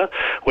Asia,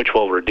 which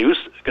will reduce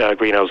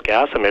greenhouse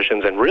gas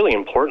emissions, and really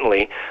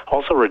importantly,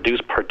 also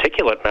reduce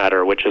particulate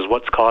matter, which is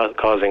what's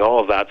causing all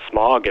of that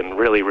smog and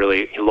really,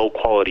 really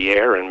low-quality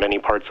air in many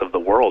parts of the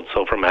world.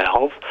 So from a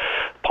health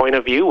point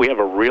of view, we have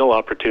a real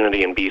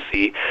opportunity in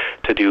BC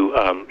to do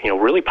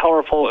really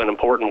powerful and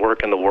important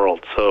work in the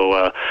world.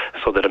 So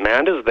the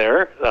demand is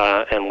there,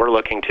 and we're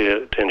looking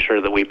to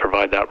ensure that we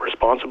provide that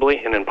responsibly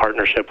and in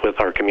partnership with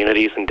our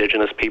communities,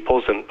 Indigenous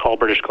peoples, and all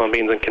British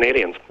Columbians and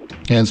Canadians.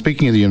 And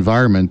speaking of the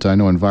environment, I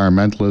know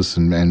environmentalists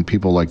and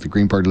people like the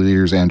Green Party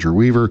leaders, Andrew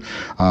Weaver,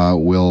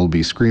 will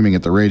be screaming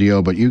at the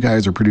radio, but you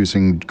guys are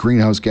producing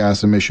greenhouse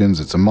gas emissions.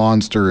 It's a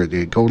monster.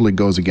 It totally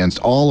goes against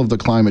all of the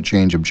climate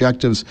change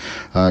objectives,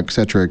 et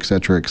cetera, et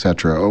cetera, et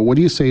cetera. What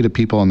do you say to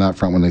people on that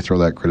front when they throw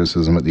that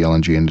criticism at the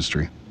LNG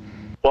industry?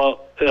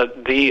 Well,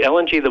 the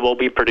LNG that we'll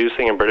be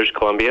producing in British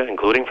Columbia,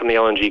 including from the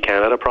LNG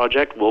Canada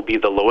project, will be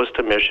the lowest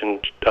emission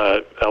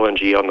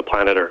LNG on the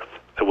planet Earth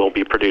that we'll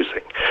be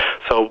producing.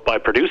 So by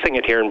producing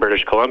it here in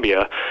British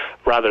Columbia,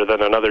 rather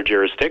than another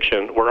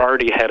jurisdiction, we're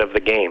already ahead of the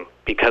game,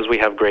 because we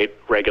have great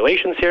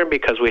regulations here, and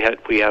because we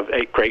have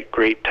a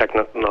great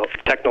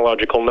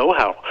technological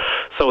know-how.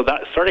 So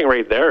that starting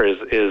right there is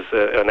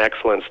an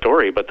excellent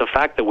story. But the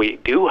fact that we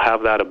do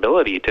have that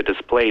ability to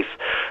displace,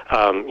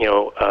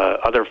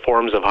 other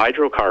forms of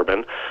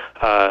hydrocarbon,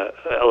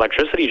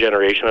 electricity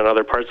generation in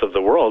other parts of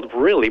the world,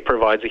 really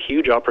provides a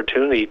huge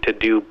opportunity to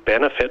do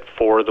benefit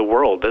for the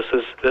world. This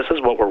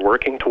is what we're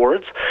working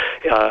towards.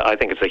 I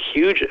think it's a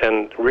huge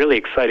and really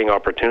exciting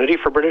opportunity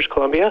for British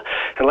Columbia.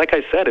 And like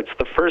I said, it's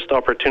the first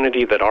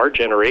opportunity that our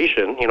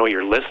generation,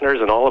 your listeners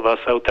and all of us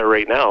out there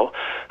right now,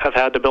 have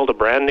had to build a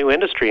brand new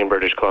industry in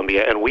British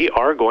Columbia, and we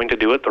are going to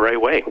do it the right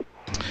way.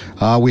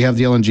 We have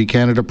the LNG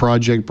Canada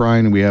project,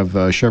 Brian. We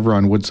have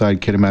Chevron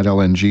Woodside Kitimat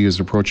LNG is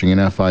approaching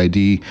an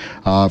FID.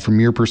 From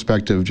your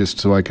perspective, just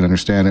so I can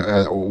understand,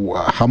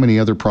 how many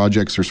other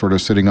projects are sort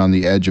of sitting on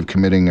the edge of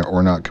committing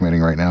or not committing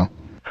right now?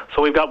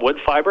 So we've got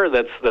Woodfibre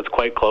that's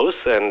quite close,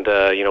 and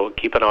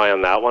keep an eye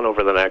on that one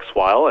over the next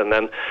while. And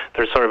then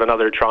there's sort of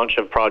another tranche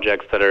of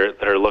projects that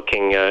are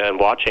looking and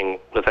watching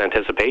with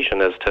anticipation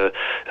as to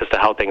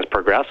how things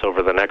progress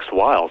over the next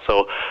while.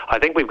 So I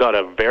think we've got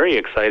a very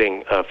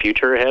exciting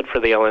future ahead for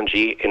the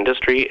LNG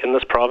industry in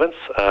this province,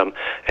 and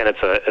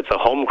it's a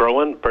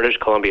homegrown British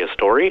Columbia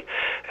story.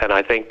 And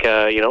I think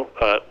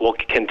we'll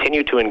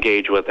continue to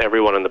engage with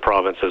everyone in the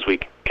province as we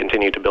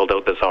continue to build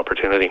out this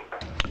opportunity.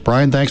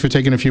 Brian, thanks for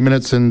taking a few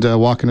minutes and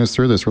walking us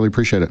through this. Really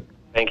appreciate it.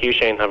 Thank you,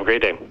 Shane. Have a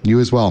great day.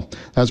 You as well.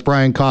 That's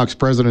Brian Cox,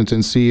 President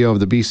and CEO of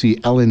the BC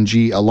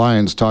LNG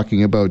Alliance,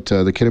 talking about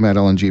the Kitimat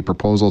LNG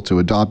proposal to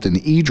adopt an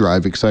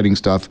e-drive. Exciting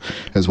stuff,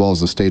 as well as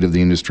the state of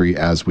the industry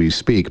as we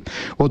speak.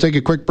 We'll take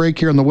a quick break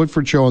here on the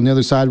Woodford Show. On the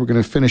other side, we're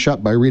going to finish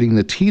up by reading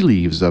the tea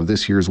leaves of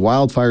this year's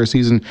wildfire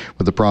season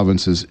with the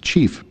province's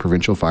Chief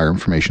Provincial Fire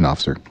Information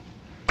Officer.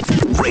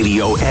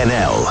 Radio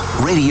NL,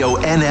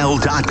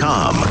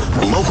 RadioNL.com.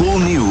 Local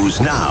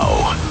news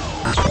now.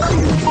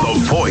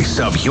 The voice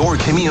of your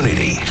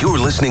community. You're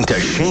listening to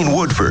Shane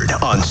Woodford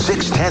on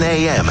 610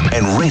 AM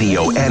and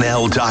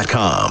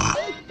RadioNL.com.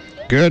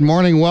 Good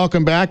morning.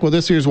 Welcome back. Well,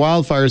 this year's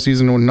wildfire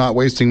season, we're not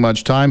wasting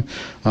much time,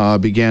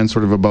 began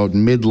sort of about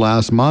mid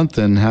last month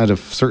and had a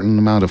certain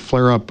amount of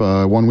flare-up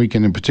one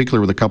weekend in particular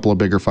with a couple of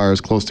bigger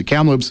fires close to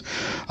Kamloops.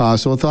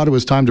 So I thought it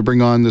was time to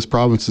bring on this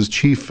province's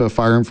Chief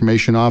Fire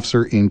Information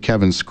Officer in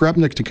Kevin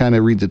Skrepnik to kind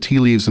of read the tea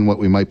leaves and what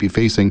we might be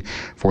facing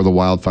for the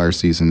wildfire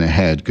season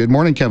ahead. Good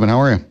morning, Kevin. How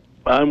are you?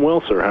 I'm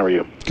well, sir. How are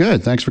you?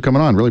 Good. Thanks for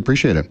coming on. Really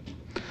appreciate it.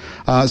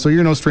 So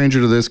you're no stranger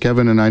to this,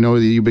 Kevin, and I know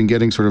that you've been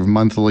getting sort of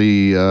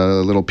monthly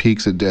little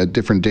peeks at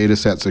different data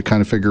sets to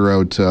kind of figure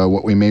out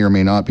what we may or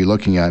may not be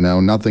looking at. Now,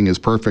 nothing is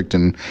perfect,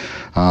 and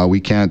we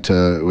can't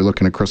we're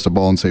looking at a crystal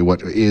ball and say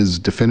what is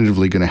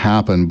definitively going to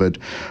happen. But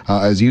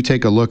as you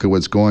take a look at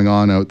what's going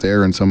on out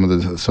there and some of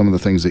the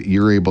things that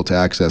you're able to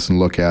access and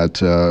look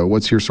at,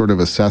 what's your sort of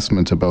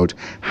assessment about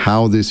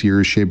how this year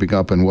is shaping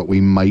up and what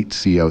we might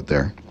see out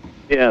there?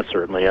 Yeah,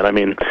 certainly. And I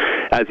mean,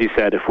 as you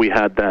said, if we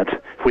had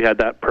that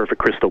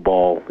perfect crystal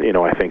ball,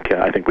 I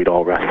think we'd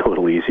all rest a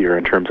little easier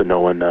in terms of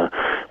knowing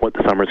what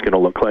the summer's going to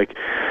look like.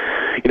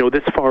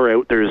 This far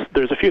out,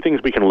 there's a few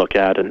things we can look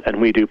at, and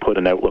we do put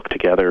an outlook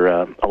together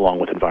along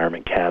with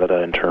Environment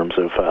Canada in terms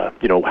of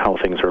how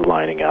things are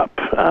lining up.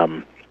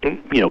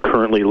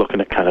 Currently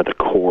looking at kind of the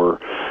core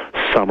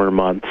summer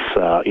months,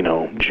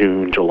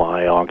 June,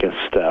 July,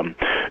 August.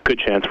 Good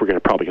chance we're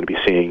probably going to be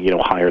seeing,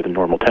 higher than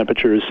normal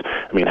temperatures.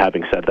 I mean,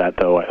 having said that,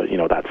 though,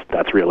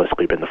 that's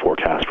realistically been the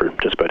forecast for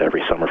just about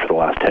every summer for the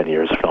last 10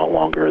 years, if not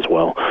longer as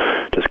well,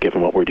 just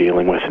given what we're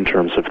dealing with in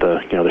terms of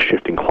the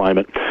shifting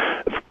climate.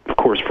 Of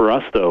course, for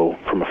us, though,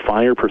 from a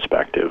fire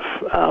perspective,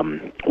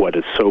 what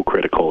is so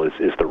critical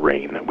is the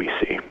rain that we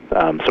see.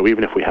 So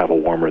even if we have a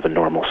warmer than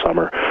normal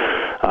summer,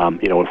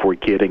 if we're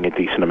getting a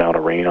decent amount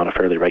of rain on a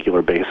fairly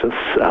regular basis,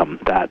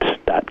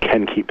 that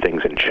can keep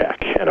things in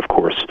check. And of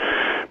course,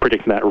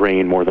 predicting that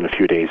rain more than a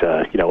few days,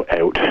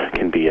 out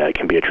can be a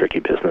tricky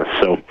business.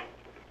 So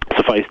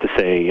suffice to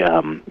say,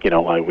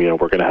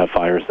 we're going to have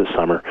fires this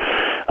summer.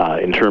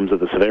 In terms of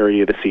the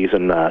severity of the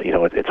season,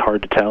 it's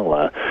hard to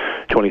tell.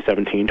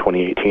 2017,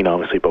 2018,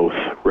 obviously both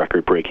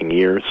record-breaking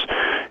years.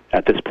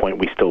 At this point,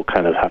 we still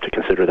kind of have to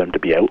consider them to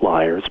be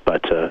outliers,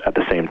 but at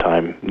the same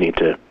time, need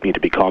to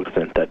be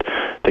cognizant that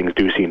things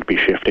do seem to be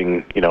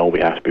shifting. We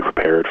have to be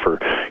prepared for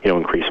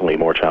increasingly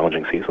more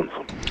challenging seasons.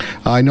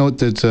 I note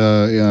that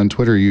on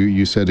Twitter,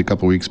 you said a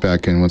couple of weeks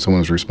back, and when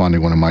someone was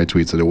responding to one of my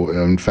tweets, that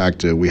in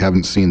fact we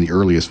haven't seen the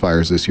earliest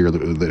fires this year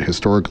that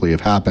historically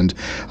have happened.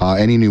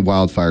 Any new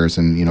wildfires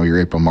in your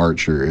April,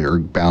 March are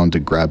bound to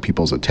grab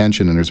people's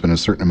attention, and there's been a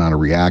certain amount of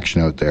reaction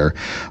out there.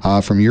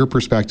 From your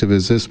perspective,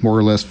 is this more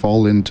or less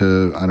fall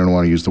into, I don't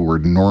want to use the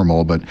word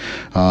normal, but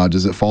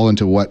does it fall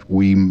into what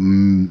we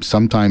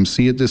sometimes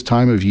see at this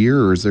time of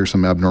year, or is there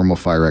some abnormal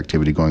fire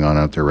activity going on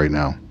out there right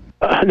now?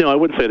 No, I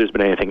wouldn't say there's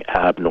been anything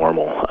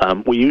abnormal.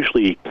 We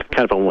usually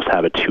kind of almost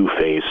have a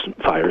two-phase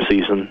fire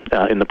season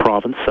in the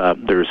province.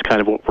 There's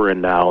kind of what we're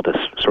in now, this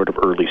sort of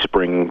early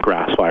spring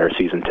grass fire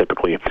season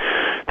typically.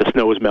 The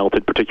snow has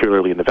melted,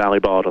 particularly in the valley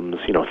bottoms.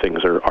 Things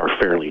are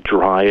fairly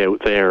dry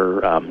out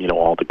there.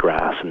 All the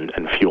grass and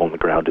fuel on the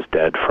ground is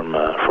dead from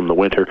the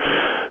winter.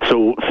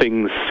 So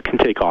things can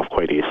take off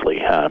quite easily.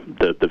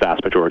 The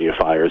vast majority of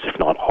fires, if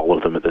not all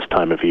of them at this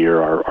time of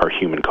year, are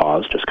human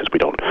caused, just because we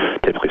don't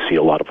typically see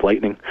a lot of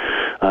lightning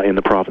in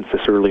the province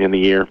this early in the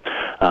year.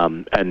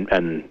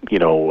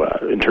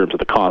 In terms of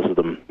the cause of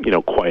them,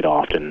 quite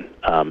often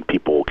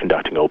people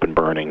conducting open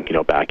burning,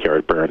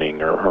 backyard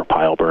burning or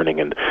pile burning,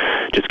 and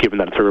just given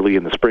that it's early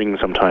in the spring,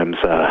 sometimes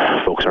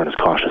folks aren't as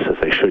cautious as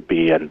they should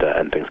be, and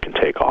things can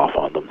take off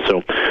on them.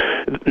 So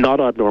not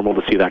abnormal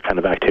to see that kind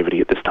of activity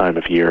at this time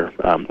of year.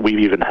 We've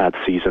even had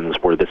seasons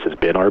where this has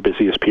been our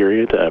busiest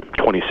period.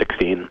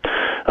 2016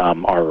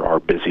 our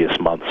busiest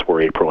months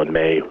were April and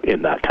May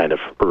in that kind of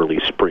early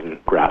spring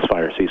grass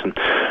fire season.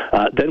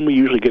 Then we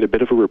usually get a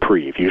bit of a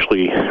reprieve,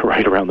 usually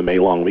right around the May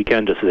long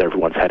weekend, just as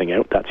everyone's heading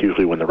out. That's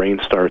usually when the rain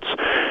starts.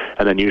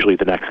 And then usually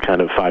the next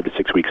kind of 5 to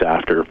 6 weeks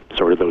after,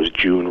 sort of those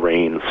June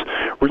rains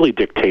really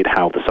dictate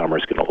how the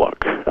summer's going to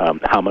look.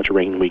 How much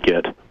rain we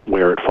get,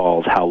 where it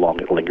falls, how long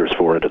it lingers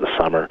for into the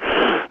summer.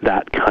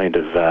 That kind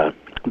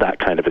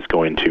of is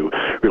going to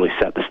really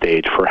set the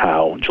stage for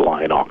how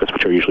July and August,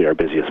 which are usually our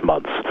busiest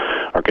months,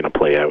 are going to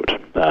play out.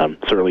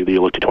 Certainly,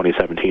 you look to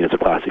 2017 as a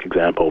classic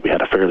example. We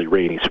had a fairly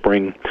rainy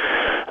spring.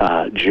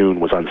 June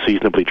was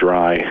unseasonably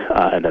dry,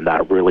 and then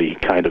that really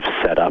kind of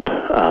set up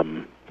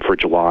for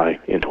July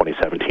in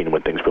 2017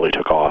 when things really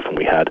took off, and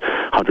we had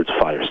hundreds of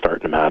fires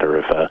start in a matter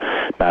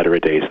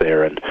of days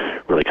there, and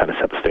really kind of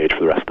set the stage for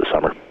the rest of the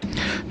summer.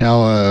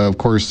 Now, of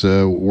course,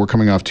 we're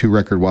coming off 2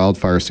 record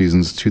wildfire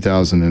seasons.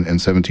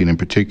 2017 in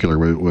particular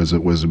was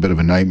a bit of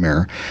a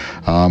nightmare.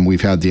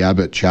 We've had the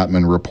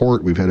Abbott-Chapman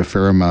report. We've had a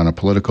fair amount of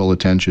political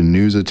attention,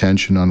 news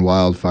attention on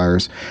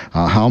wildfires.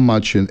 How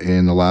much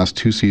in the last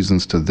 2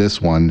 seasons to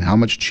this one, how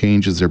much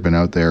change has there been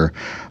out there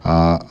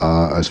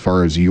as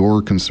far as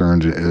you're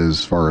concerned,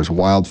 as far as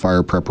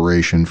wildfire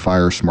preparation,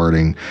 fire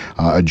smarting,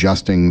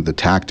 adjusting the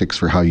tactics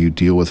for how you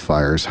deal with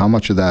fires? How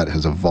much of that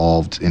has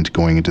evolved into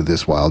going into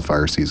this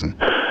wildfire season?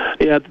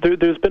 Yeah,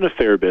 there's been a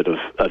fair bit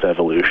of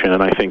evolution,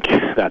 and I think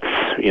that's,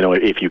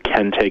 if you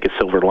can take a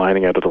silver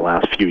lining out of the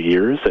last few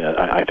years,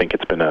 I think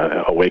it's been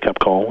a wake-up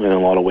call in a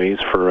lot of ways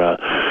for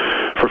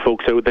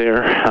folks out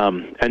there,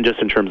 and just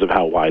in terms of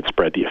how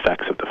widespread the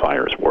effects of the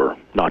fires were,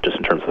 not just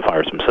in terms of the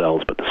fires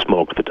themselves, but the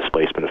smoke, the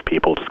displacement of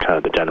people, just kind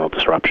of the general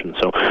disruption.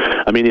 So,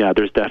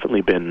 there's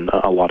definitely been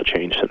a lot of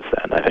change since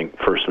then. I think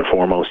first and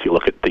foremost, you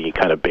look at the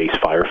kind of base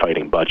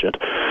firefighting budget.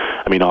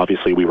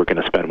 Obviously, we were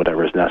going to spend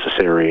whatever is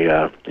necessary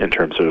in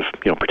terms of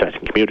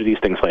protecting communities,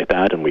 things like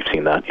that, and we've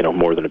seen that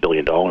more than $1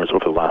 billion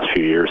over the last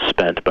few years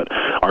spent. But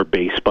our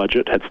base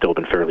budget had still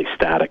been fairly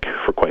static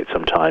for quite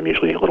some time,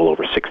 usually a little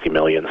over $60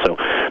 million. So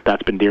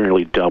that's been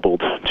nearly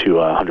doubled to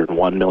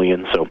 $101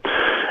 million. So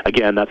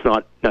again, that's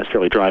not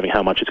necessarily driving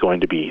how much is going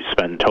to be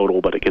spent in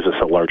total, but it gives us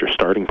a larger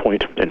starting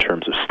point in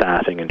terms of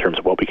staffing, in terms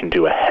of what we can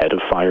do ahead of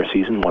fire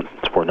season once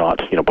we're not,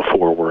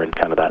 before we're in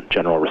kind of that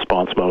general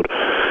response mode.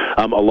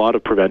 A lot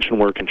of prevention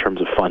work in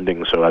terms of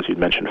funding. So as you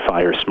mentioned,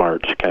 Fire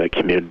Smart, kind of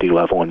community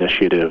level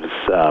initiatives,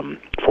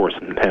 Forest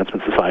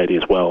Enhancement Society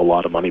as well, a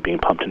lot of money being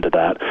pumped into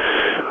that.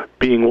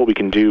 Being what we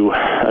can do,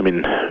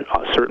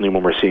 certainly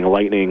when we're seeing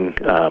lightning,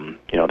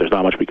 there's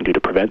not much we can do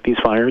to prevent these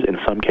fires in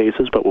some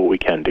cases, but what we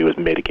can do is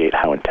mitigate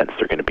how intense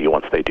they're going to be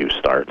once they do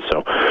start.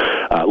 So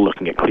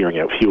looking at clearing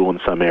out fuel in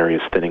some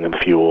areas, thinning of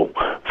fuel,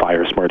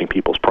 fire smarting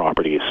people's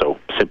properties, so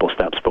simple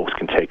steps folks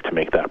can take to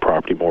make that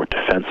property more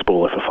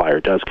defensible if a fire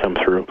does come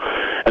through.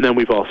 And then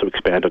we've also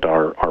expanded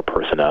our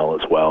personnel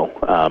as well.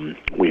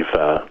 We've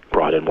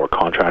brought in more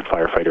contract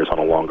firefighters on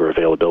a longer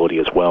availability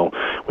as well.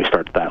 We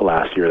started that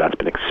last year. That's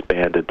been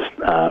expanded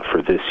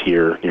for this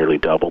year, nearly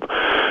doubled.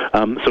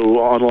 So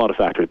on a lot of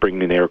factors,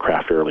 bringing in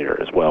aircraft earlier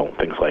as well,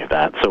 things like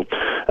that. So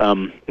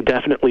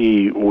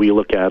definitely we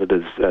look at it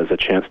as a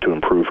chance to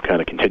improve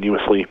kind of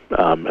continuously,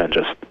 and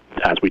just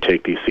as we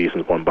take these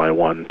seasons one by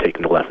one,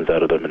 taking the lessons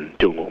out of them and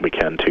doing what we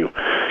can to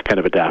kind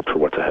of adapt for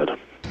what's ahead.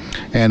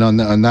 And on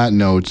that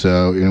note,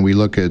 we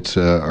look at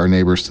our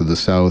neighbors to the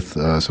south,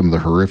 some of the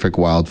horrific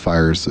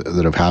wildfires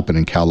that have happened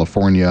in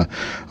California,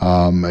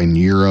 in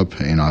Europe,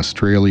 in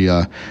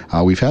Australia.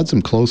 We've had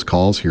some close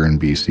calls here in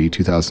BC.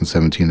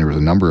 2017, there was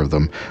a number of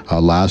them.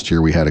 Last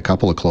year, we had a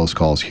couple of close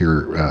calls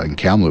here in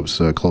Kamloops,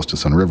 close to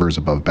Sun Rivers,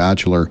 above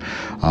Bachelor.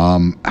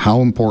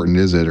 How important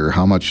is it, or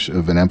how much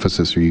of an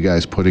emphasis are you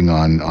guys putting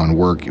on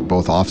work,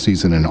 both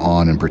off-season and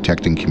on, in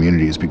protecting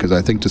communities? Because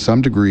I think to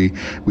some degree,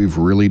 we've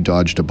really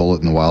dodged a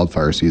bullet in the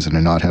wildfire season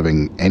and not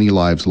having any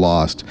lives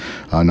lost,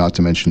 not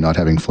to mention not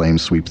having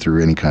flames sweep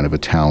through any kind of a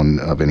town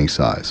of any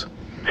size.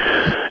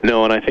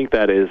 No, and I think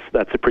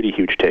that's a pretty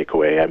huge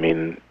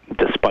takeaway.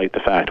 Despite the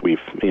fact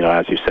we've,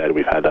 as you said,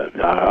 we've had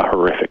a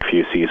horrific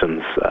few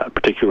seasons,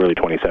 particularly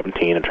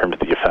 2017 in terms of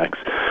the effects.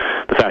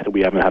 The fact that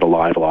we haven't had a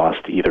life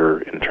lost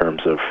either in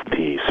terms of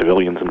the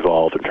civilians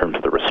involved, in terms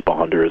of the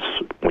responders,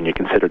 when you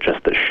consider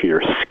just the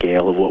sheer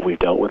scale of what we've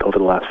dealt with over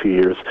the last few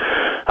years,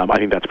 I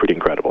think that's pretty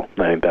incredible.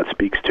 I think that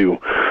speaks to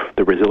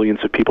the resilience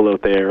of people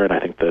out there, and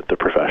I think that the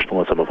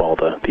professionalism of all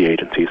the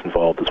agencies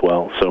involved as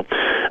well. So,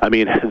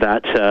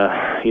 that,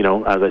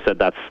 as I said,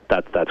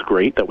 that's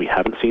great that we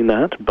haven't seen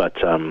that, but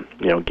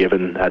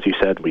given, as you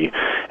said, we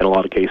in a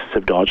lot of cases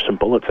have dodged some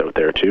bullets out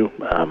there too.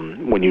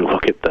 When you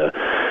look at the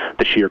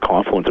sheer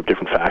confluence of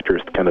different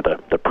factors, kind of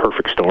the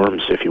perfect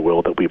storms, if you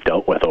will, that we've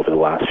dealt with over the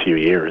last few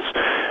years,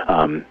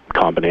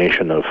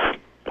 combination of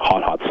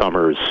hot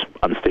summers,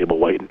 unstable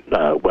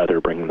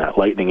weather, bringing that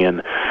lightning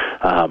in,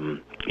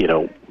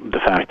 the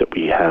fact that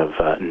we have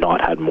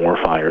not had more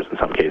fires in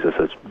some cases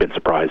has been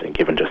surprising,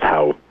 given just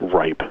how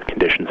ripe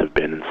conditions have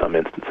been in some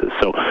instances.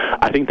 So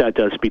I think that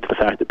does speak to the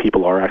fact that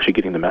people are actually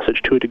getting the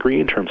message to a degree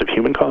in terms of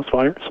human-caused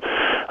fires.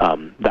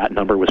 That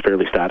number was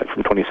fairly static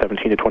from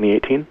 2017 to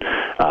 2018.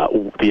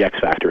 The X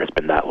factor has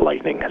been that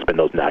lightning, has been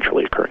those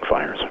naturally occurring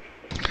fires.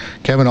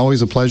 Kevin,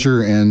 always a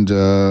pleasure, and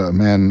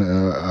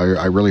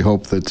I really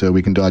hope that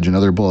we can dodge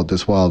another bullet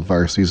this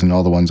wildfire season,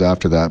 all the ones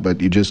after that.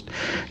 But you just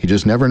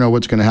never know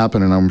what's going to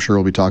happen, and I'm sure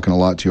we'll be talking a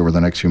lot to you over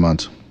the next few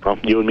months. Well,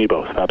 you and me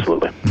both,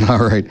 absolutely.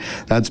 All right.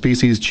 That's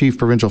BC's Chief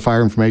Provincial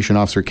Fire Information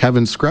Officer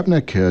Kevin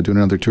Skrepnik doing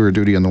another tour of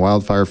duty on the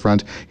wildfire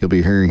front. You'll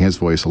be hearing his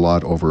voice a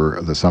lot over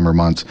the summer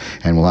months,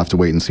 and we'll have to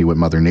wait and see what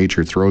Mother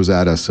Nature throws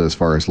at us as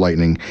far as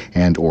lightning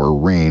and or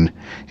rain.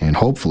 And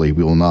hopefully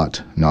we will not,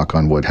 knock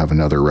on wood, have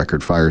another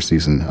record fire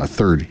season, a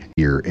third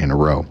year in a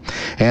row.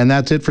 And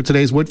that's it for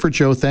today's Woodford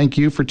Show. Thank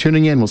you for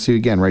tuning in. We'll see you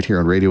again right here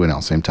on Radio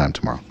NL, same time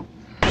tomorrow.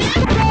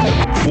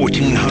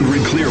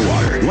 1400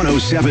 Clearwater,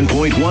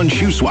 107.1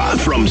 Shuswap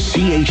from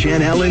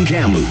CHNL in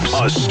Kamloops,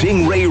 a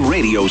Stingray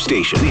radio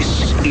station.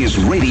 This is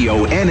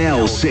Radio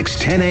NL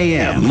 610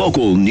 AM,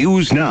 local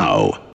news now.